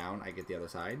to down, I get the other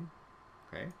side.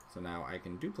 Okay, so now I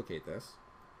can duplicate this.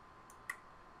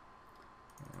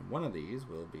 And one of these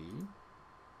will be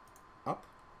up,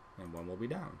 and one will be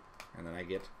down. And then I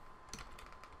get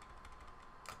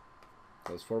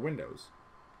those 4 windows.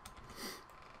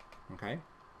 Okay,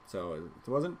 so it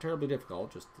wasn't terribly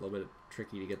difficult, just a little bit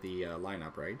tricky to get the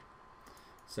lineup right.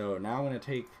 So now I'm going to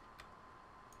take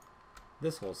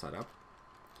this whole setup,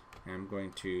 and I'm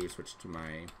going to switch to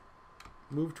my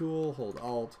move tool, hold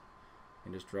Alt,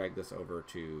 and just drag this over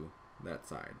to that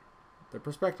side. The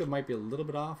perspective might be a little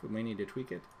bit off. We may need to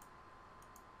tweak it.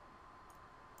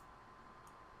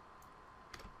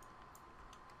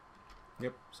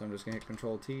 Yep, so I'm just going to hit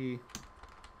Control-T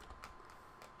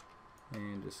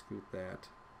and just scoot that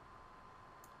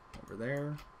over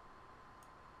there.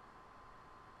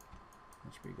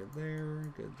 That should be good there,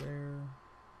 good there.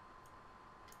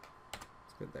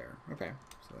 It's good there. Okay,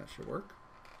 so that should work.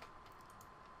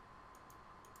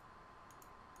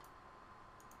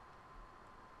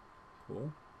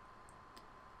 Cool.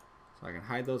 So I can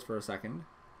hide those for a second.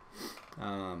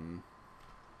 We're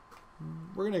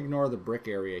going to ignore the brick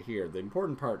area here. The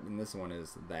important part in this one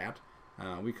is that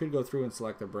we could go through and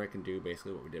select the brick and do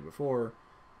basically what we did before.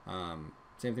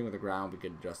 Same thing with the ground, we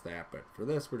could adjust that, but for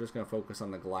this we're just going to focus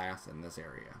on the glass in this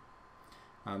area.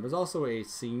 There's also a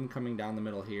seam coming down the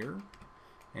middle here,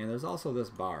 and there's also this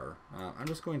bar. I'm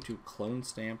just going to clone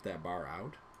stamp that bar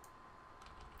out.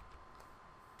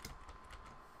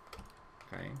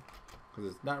 Okay, because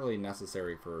it's not really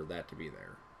necessary for that to be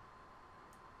there.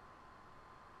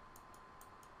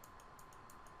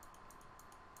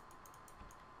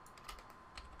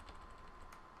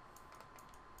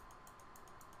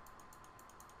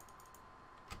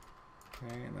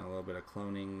 Okay, and then a little bit of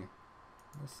cloning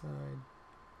this side.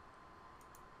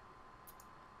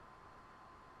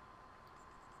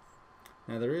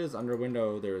 Now there is, under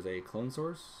window, there is a clone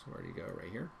source. Where do you go?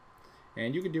 Right here.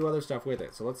 And you can do other stuff with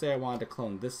it. So let's say I wanted to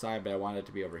clone this side, but I wanted it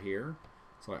to be over here.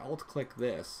 So I alt-click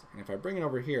this, and if I bring it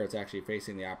over here, it's actually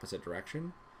facing the opposite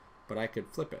direction, but I could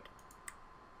flip it.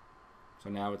 So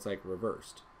now it's like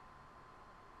reversed.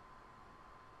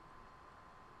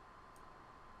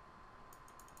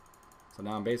 So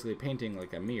now I'm basically painting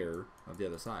like a mirror of the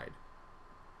other side.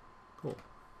 Cool.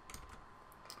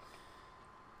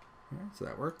 Alright, so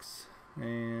that works.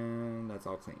 And that's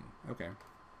all clean. Okay.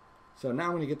 So now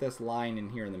I'm going to get this line in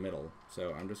here in the middle.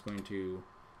 So I'm just going to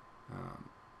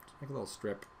just make a little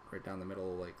strip right down the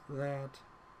middle like that.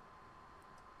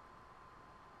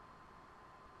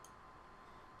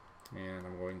 And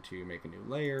I'm going to make a new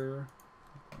layer.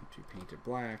 I'm going to paint it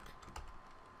black.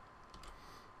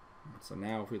 So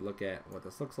now if we look at what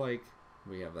this looks like,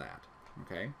 we have that.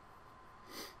 Okay.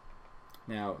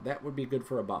 Now that would be good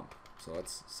for a bump. So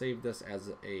let's save this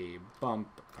as a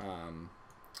bump.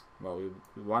 Well,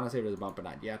 we want to save it as a bump, but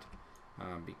not yet,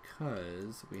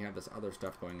 because we have this other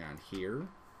stuff going on here.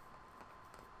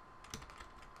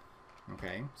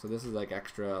 Okay, so this is like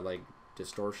extra like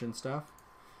distortion stuff.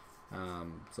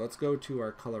 So let's go to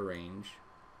our color range.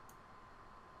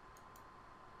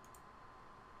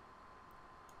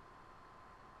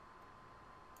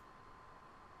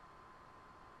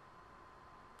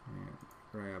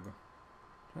 And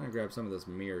trying to grab some of this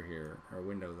mirror here, or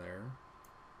window there.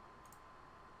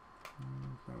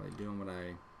 It's not really doing what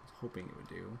I was hoping it would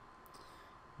do.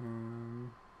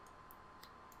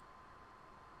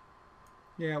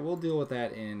 Yeah, we'll deal with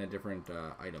that in a different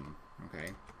item.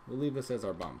 Okay, we'll leave this as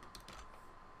our bump.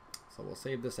 So we'll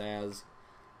save this as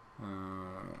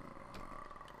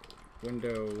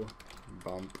window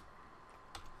bump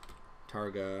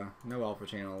targa, no alpha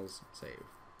channels, save.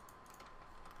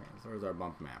 Okay, so there's our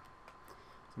bump map.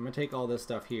 So I'm going to take all this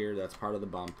stuff here that's part of the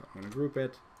bump. I'm going to group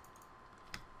it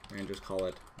and just call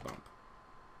it bump.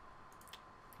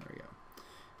 There we go.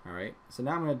 Alright, so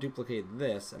now I'm going to duplicate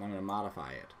this and I'm going to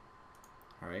modify it.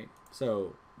 Alright,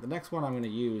 so the next one I'm going to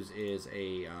use is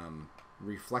a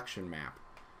reflection map.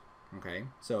 Okay,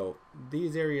 so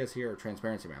these areas here are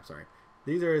transparency maps, sorry.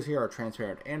 These areas here are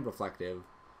transparent and reflective,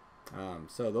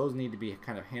 so those need to be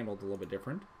kind of handled a little bit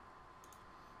different.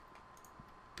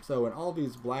 So in all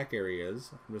these black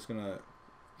areas, I'm just going to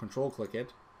control click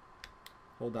it,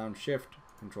 hold down shift,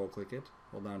 control click it,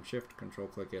 hold down shift, control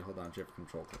click it, hold down shift,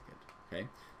 control click it. Okay,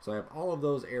 so I have all of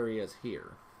those areas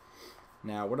here.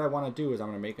 Now what I want to do is I'm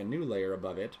going to make a new layer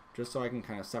above it just so I can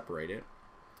kind of separate it.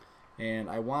 And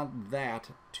I want that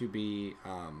to be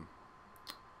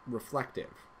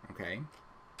reflective, okay?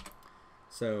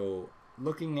 So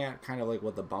looking at kind of like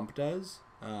what the bump does,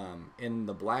 in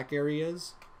the black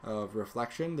areas of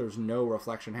reflection, there's no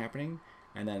reflection happening.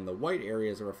 And then the white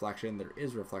areas of reflection, there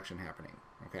is reflection happening,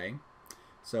 okay?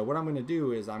 So what I'm going to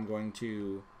do is I'm going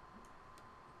to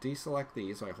deselect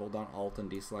these. So I hold down Alt and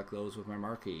deselect those with my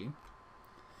marquee.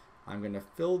 I'm going to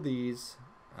fill these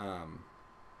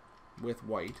with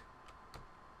white.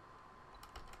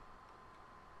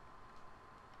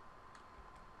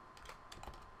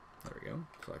 There we go.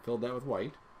 So I filled that with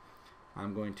white.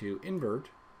 I'm going to invert,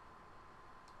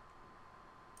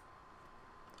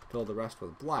 fill the rest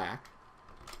with black.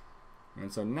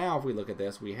 And so now if we look at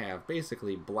this, we have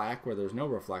basically black where there's no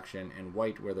reflection and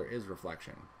white where there is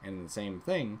reflection. And the same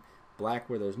thing, black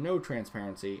where there's no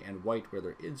transparency and white where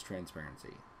there is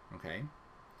transparency. Okay.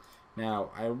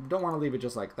 Now I don't want to leave it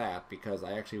just like that because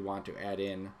I actually want to add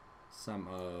in some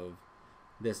of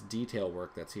this detail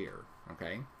work that's here.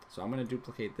 Okay. So I'm going to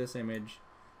duplicate this image.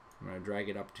 I'm going to drag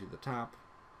it up to the top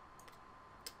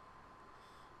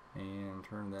and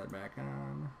turn that back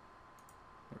on.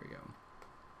 There we go.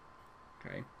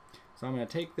 Okay. So I'm going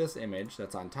to take this image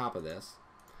that's on top of this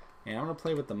and I'm going to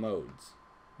play with the modes.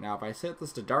 Now if I set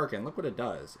this to darken, look what it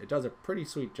does. It does a pretty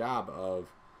sweet job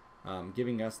of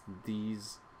giving us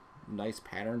these nice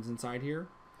patterns inside here.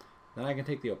 Then I can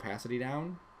take the opacity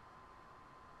down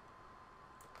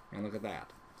and look at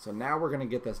that. So now we're going to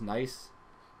get this nice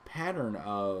pattern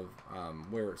of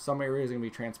where some areas are going to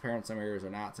be transparent, some areas are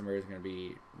not, some areas are going to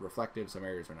be reflective, some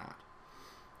areas are not.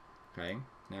 Okay,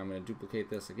 now I'm going to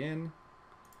duplicate this again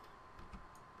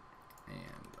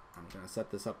and I'm going to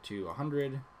set this up to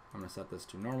 100. I'm going to set this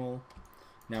to normal.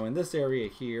 Now in this area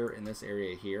here, in this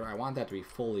area here, I want that to be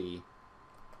fully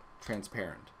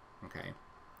transparent. Okay.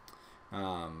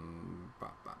 Go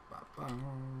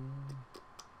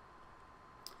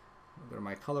to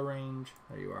my color range.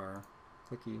 There you are.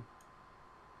 Clicky.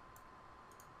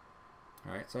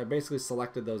 Alright, so I basically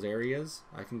selected those areas.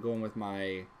 I can go in with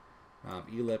my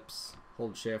ellipse,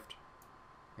 hold shift,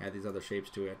 add these other shapes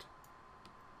to it.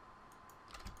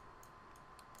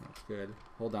 That's good.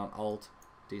 Hold down Alt,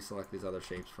 deselect these other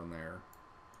shapes from there.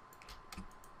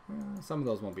 Some of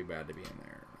those won't be bad to be in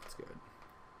there. That's good.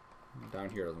 Down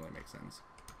here doesn't really make sense.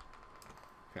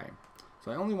 Okay,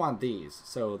 so I only want these.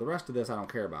 So the rest of this I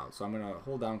don't care about. So I'm going to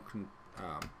hold down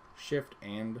Shift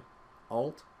and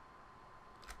Alt.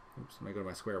 Oops, let me go to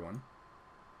my square one.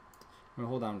 I'm going to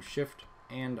hold down Shift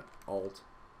and Alt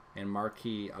and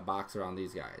marquee a box around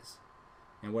these guys.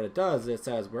 And what it does is it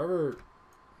says wherever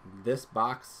this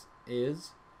box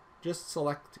is, just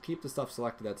select, keep the stuff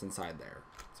selected that's inside there.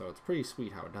 So it's pretty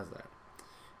sweet how it does that.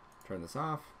 Turn this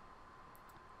off.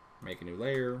 Make a new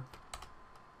layer.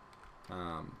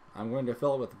 I'm going to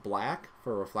fill it with black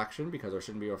for reflection because there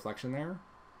shouldn't be a reflection there.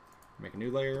 Make a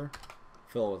new layer.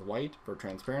 Fill it with white for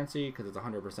transparency because it's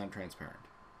 100% transparent.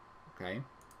 Okay.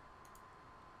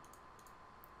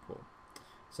 Cool.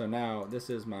 So now this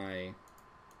is my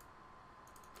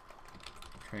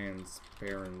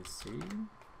transparency.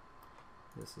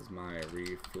 This is my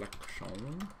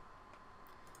reflection.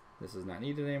 This is not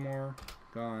needed anymore.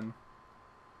 Gone.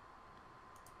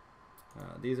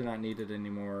 These are not needed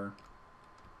anymore.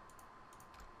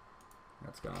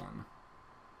 That's gone.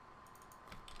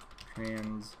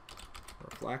 Trans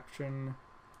reflection.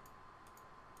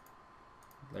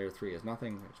 Layer 3 is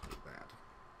nothing. Let's do that.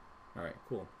 Alright,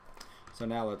 cool. So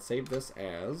now let's save this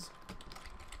as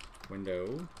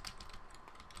window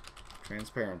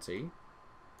transparency.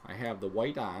 I have the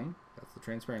white on. That's the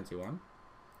transparency one.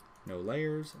 No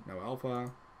layers, no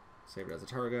alpha. Save it as a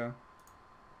targa.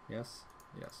 Yes,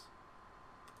 yes.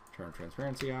 Turn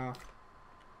transparency off.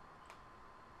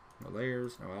 No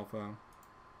layers, no alpha.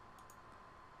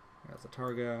 As a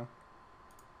targa.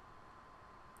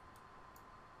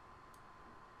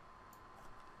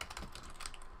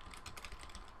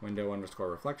 Window underscore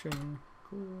reflection.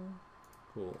 Cool.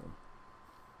 Cool.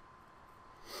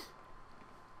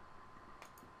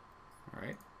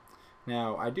 Alright.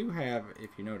 Now, I do have,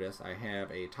 if you notice, I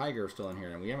have a tiger still in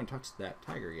here, and we haven't touched that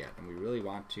tiger yet, and we really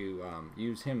want to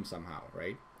use him somehow,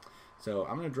 right? So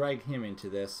I'm going to drag him into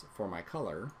this for my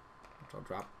color, which I'll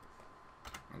drop,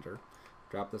 enter,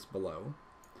 drop this below.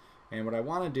 And what I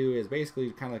want to do is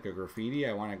basically kind of like a graffiti.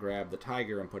 I want to grab the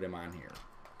tiger and put him on here.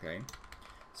 Okay.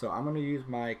 So I'm going to use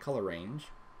my color range.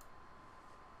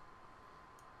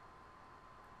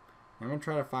 I'm going to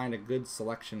try to find a good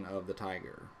selection of the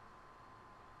tiger.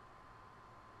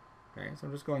 Okay, so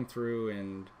I'm just going through,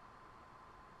 and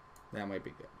that might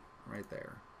be good. Right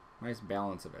there. Nice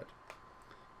balance of it.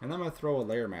 And then I'm going to throw a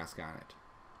layer mask on it.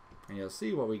 And you'll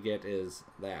see what we get is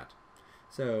that.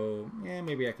 So, yeah,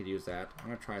 maybe I could use that. I'm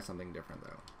going to try something different,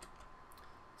 though.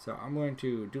 So I'm going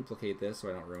to duplicate this so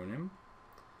I don't ruin him.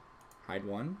 Hide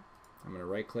one. I'm going to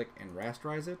right-click and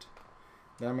rasterize it.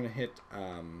 Then I'm going to hit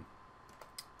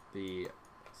the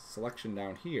selection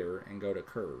down here and go to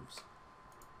curves.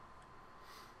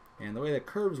 And the way that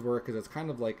curves work is it's kind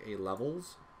of like a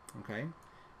levels, okay?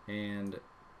 And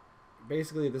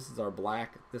basically this is our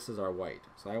black, this is our white.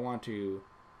 So I want to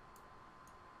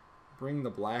bring the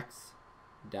blacks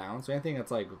down. So anything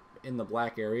that's like in the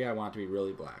black area, I want it to be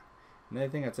really black. And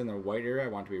anything that's in the white area, I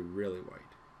want it to be really white.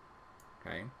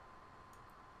 Okay?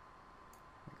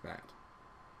 Like that.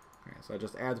 Okay, so it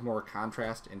just adds more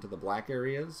contrast into the black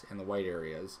areas and the white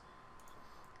areas.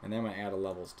 And then I'm going to add a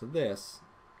levels to this,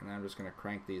 and I'm just going to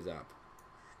crank these up.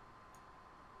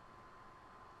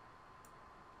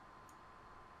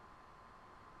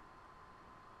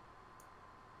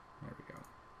 There we go.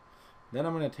 Then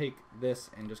I'm going to take this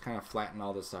and just kind of flatten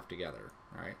all this stuff together.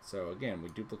 Alright, so again, we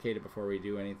duplicate it before we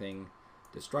do anything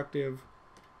destructive.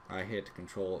 I hit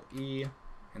Control E,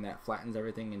 and that flattens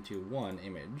everything into one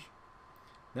image.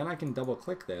 Then I can double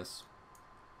click this,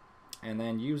 and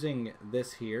then using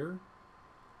this here,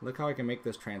 look how I can make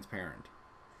this transparent.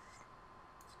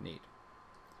 It's neat.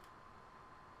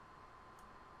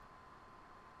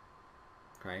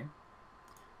 Okay.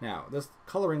 Now, this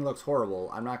coloring looks horrible.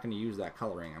 I'm not going to use that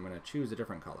coloring. I'm going to choose a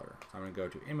different color. So I'm going to go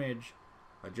to Image,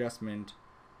 Adjustment,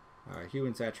 Hue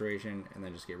and Saturation, and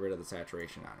then just get rid of the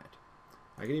saturation on it.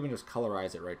 I could even just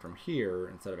colorize it right from here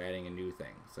instead of adding a new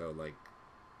thing. So, like,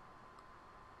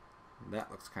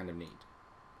 that looks kind of neat.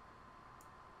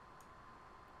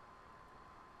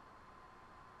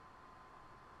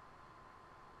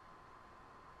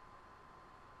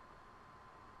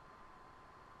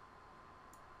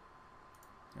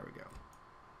 There we go.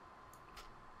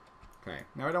 Okay,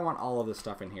 now I don't want all of this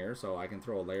stuff in here, so I can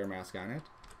throw a layer mask on it.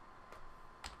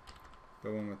 Go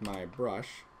in with my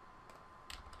brush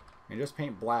and just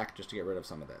paint black just to get rid of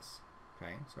some of this.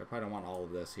 Okay, so I probably don't want all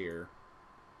of this here.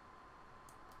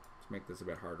 Let's make this a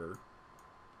bit harder.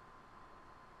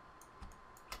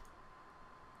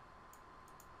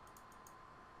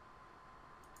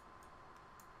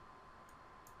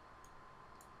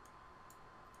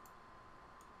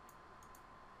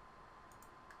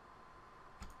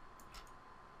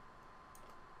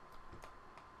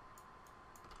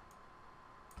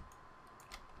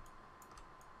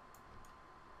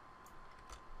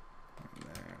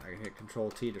 I can hit Control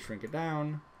T to shrink it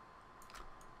down.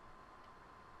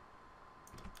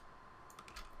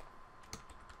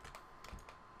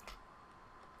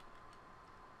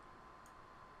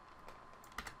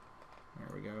 There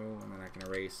we go, and then I can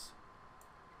erase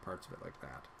parts of it like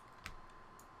that.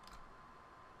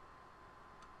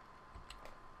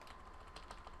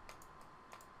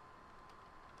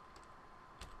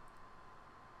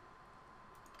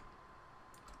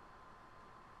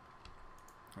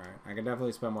 Alright, I can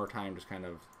definitely spend more time just kind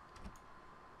of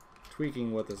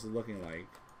tweaking what this is looking like.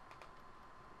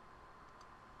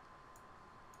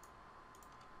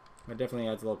 That definitely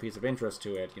adds a little piece of interest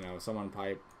to it. You know, someone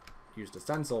probably used a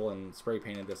stencil and spray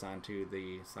painted this onto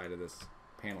the side of this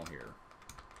panel here.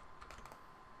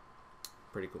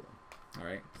 Pretty cool.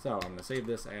 Alright, so I'm going to save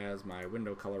this as my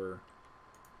window color.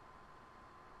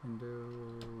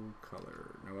 Window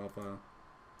color, no alpha.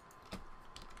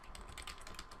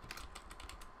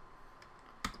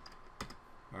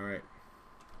 Alright,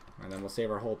 and then we'll save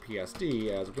our whole PSD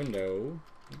as window,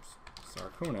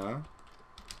 Sarcona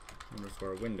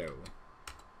underscore window.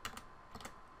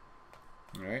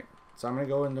 Alright, so I'm going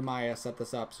to go into Maya, set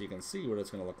this up so you can see what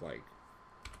it's going to look like.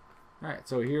 Alright,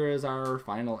 so here is our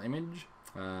final image,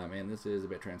 and this is a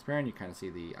bit transparent. You kind of see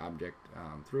the object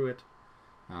through it.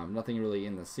 Nothing really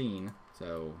in the scene,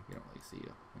 so you don't really see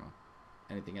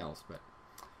anything else, but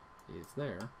it's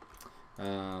there.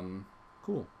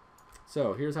 Cool.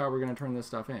 So here's how we're going to turn this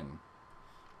stuff in.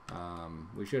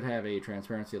 We should have a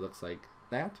transparency that looks like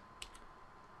that.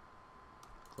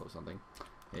 Close something.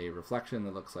 A reflection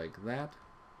that looks like that.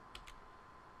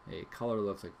 A color that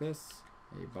looks like this.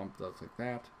 A bump that looks like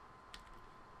that.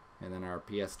 and then our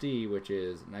PSD, which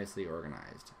is nicely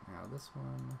organized. Now this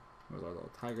one, those are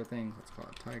little tiger things. Let's call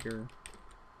it tiger.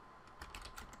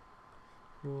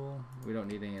 Cool. We don't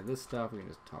need any of this stuff. We can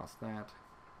just toss that.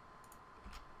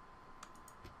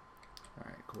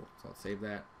 Alright, cool. So I'll save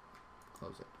that.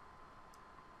 Close it.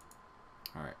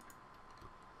 Alright.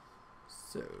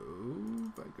 So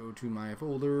if I go to my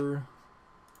folder,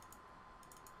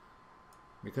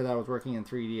 because I was working in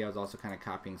 3D, I was also kind of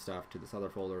copying stuff to this other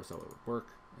folder so it would work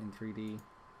in 3D.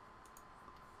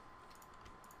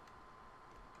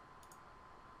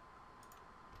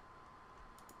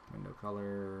 Window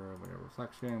color, window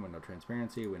reflection, window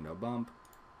transparency, window bump,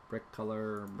 brick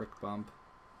color, brick bump.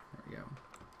 There we go.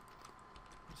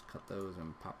 Just cut those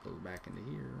and pop those back into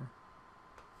here.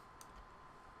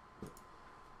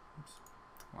 Oops.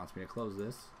 Wants me to close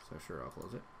this, so sure, I'll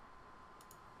close it.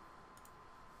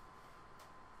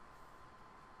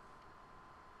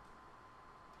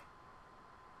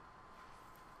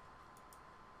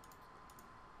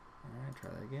 Alright, try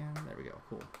that again. There we go.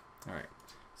 Cool. Alright.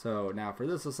 So now for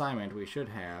this assignment, we should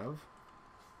have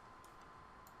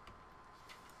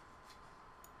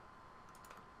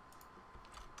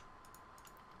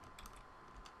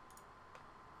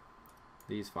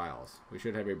these files. We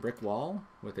should have a brick wall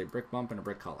with a brick bump and a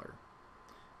brick color.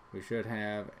 We should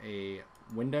have a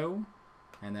window,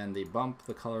 and then the bump,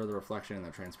 the color, the reflection, and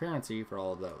the transparency for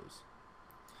all of those.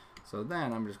 So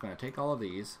then I'm just going to take all of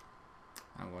these,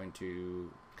 I'm going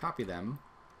to copy them,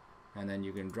 and then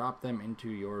you can drop them into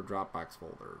your Dropbox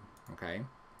folder. Okay,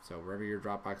 so wherever your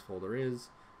Dropbox folder is,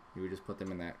 you would just put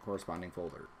them in that corresponding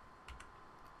folder.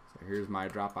 So here's my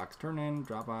Dropbox turn-in,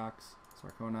 Dropbox,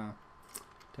 Sarcona,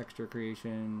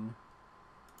 TextureCreation,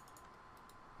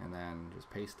 and then just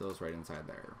paste those right inside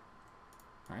there.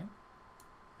 Alright,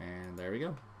 and there we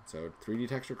go. So 3D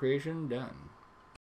texture creation done.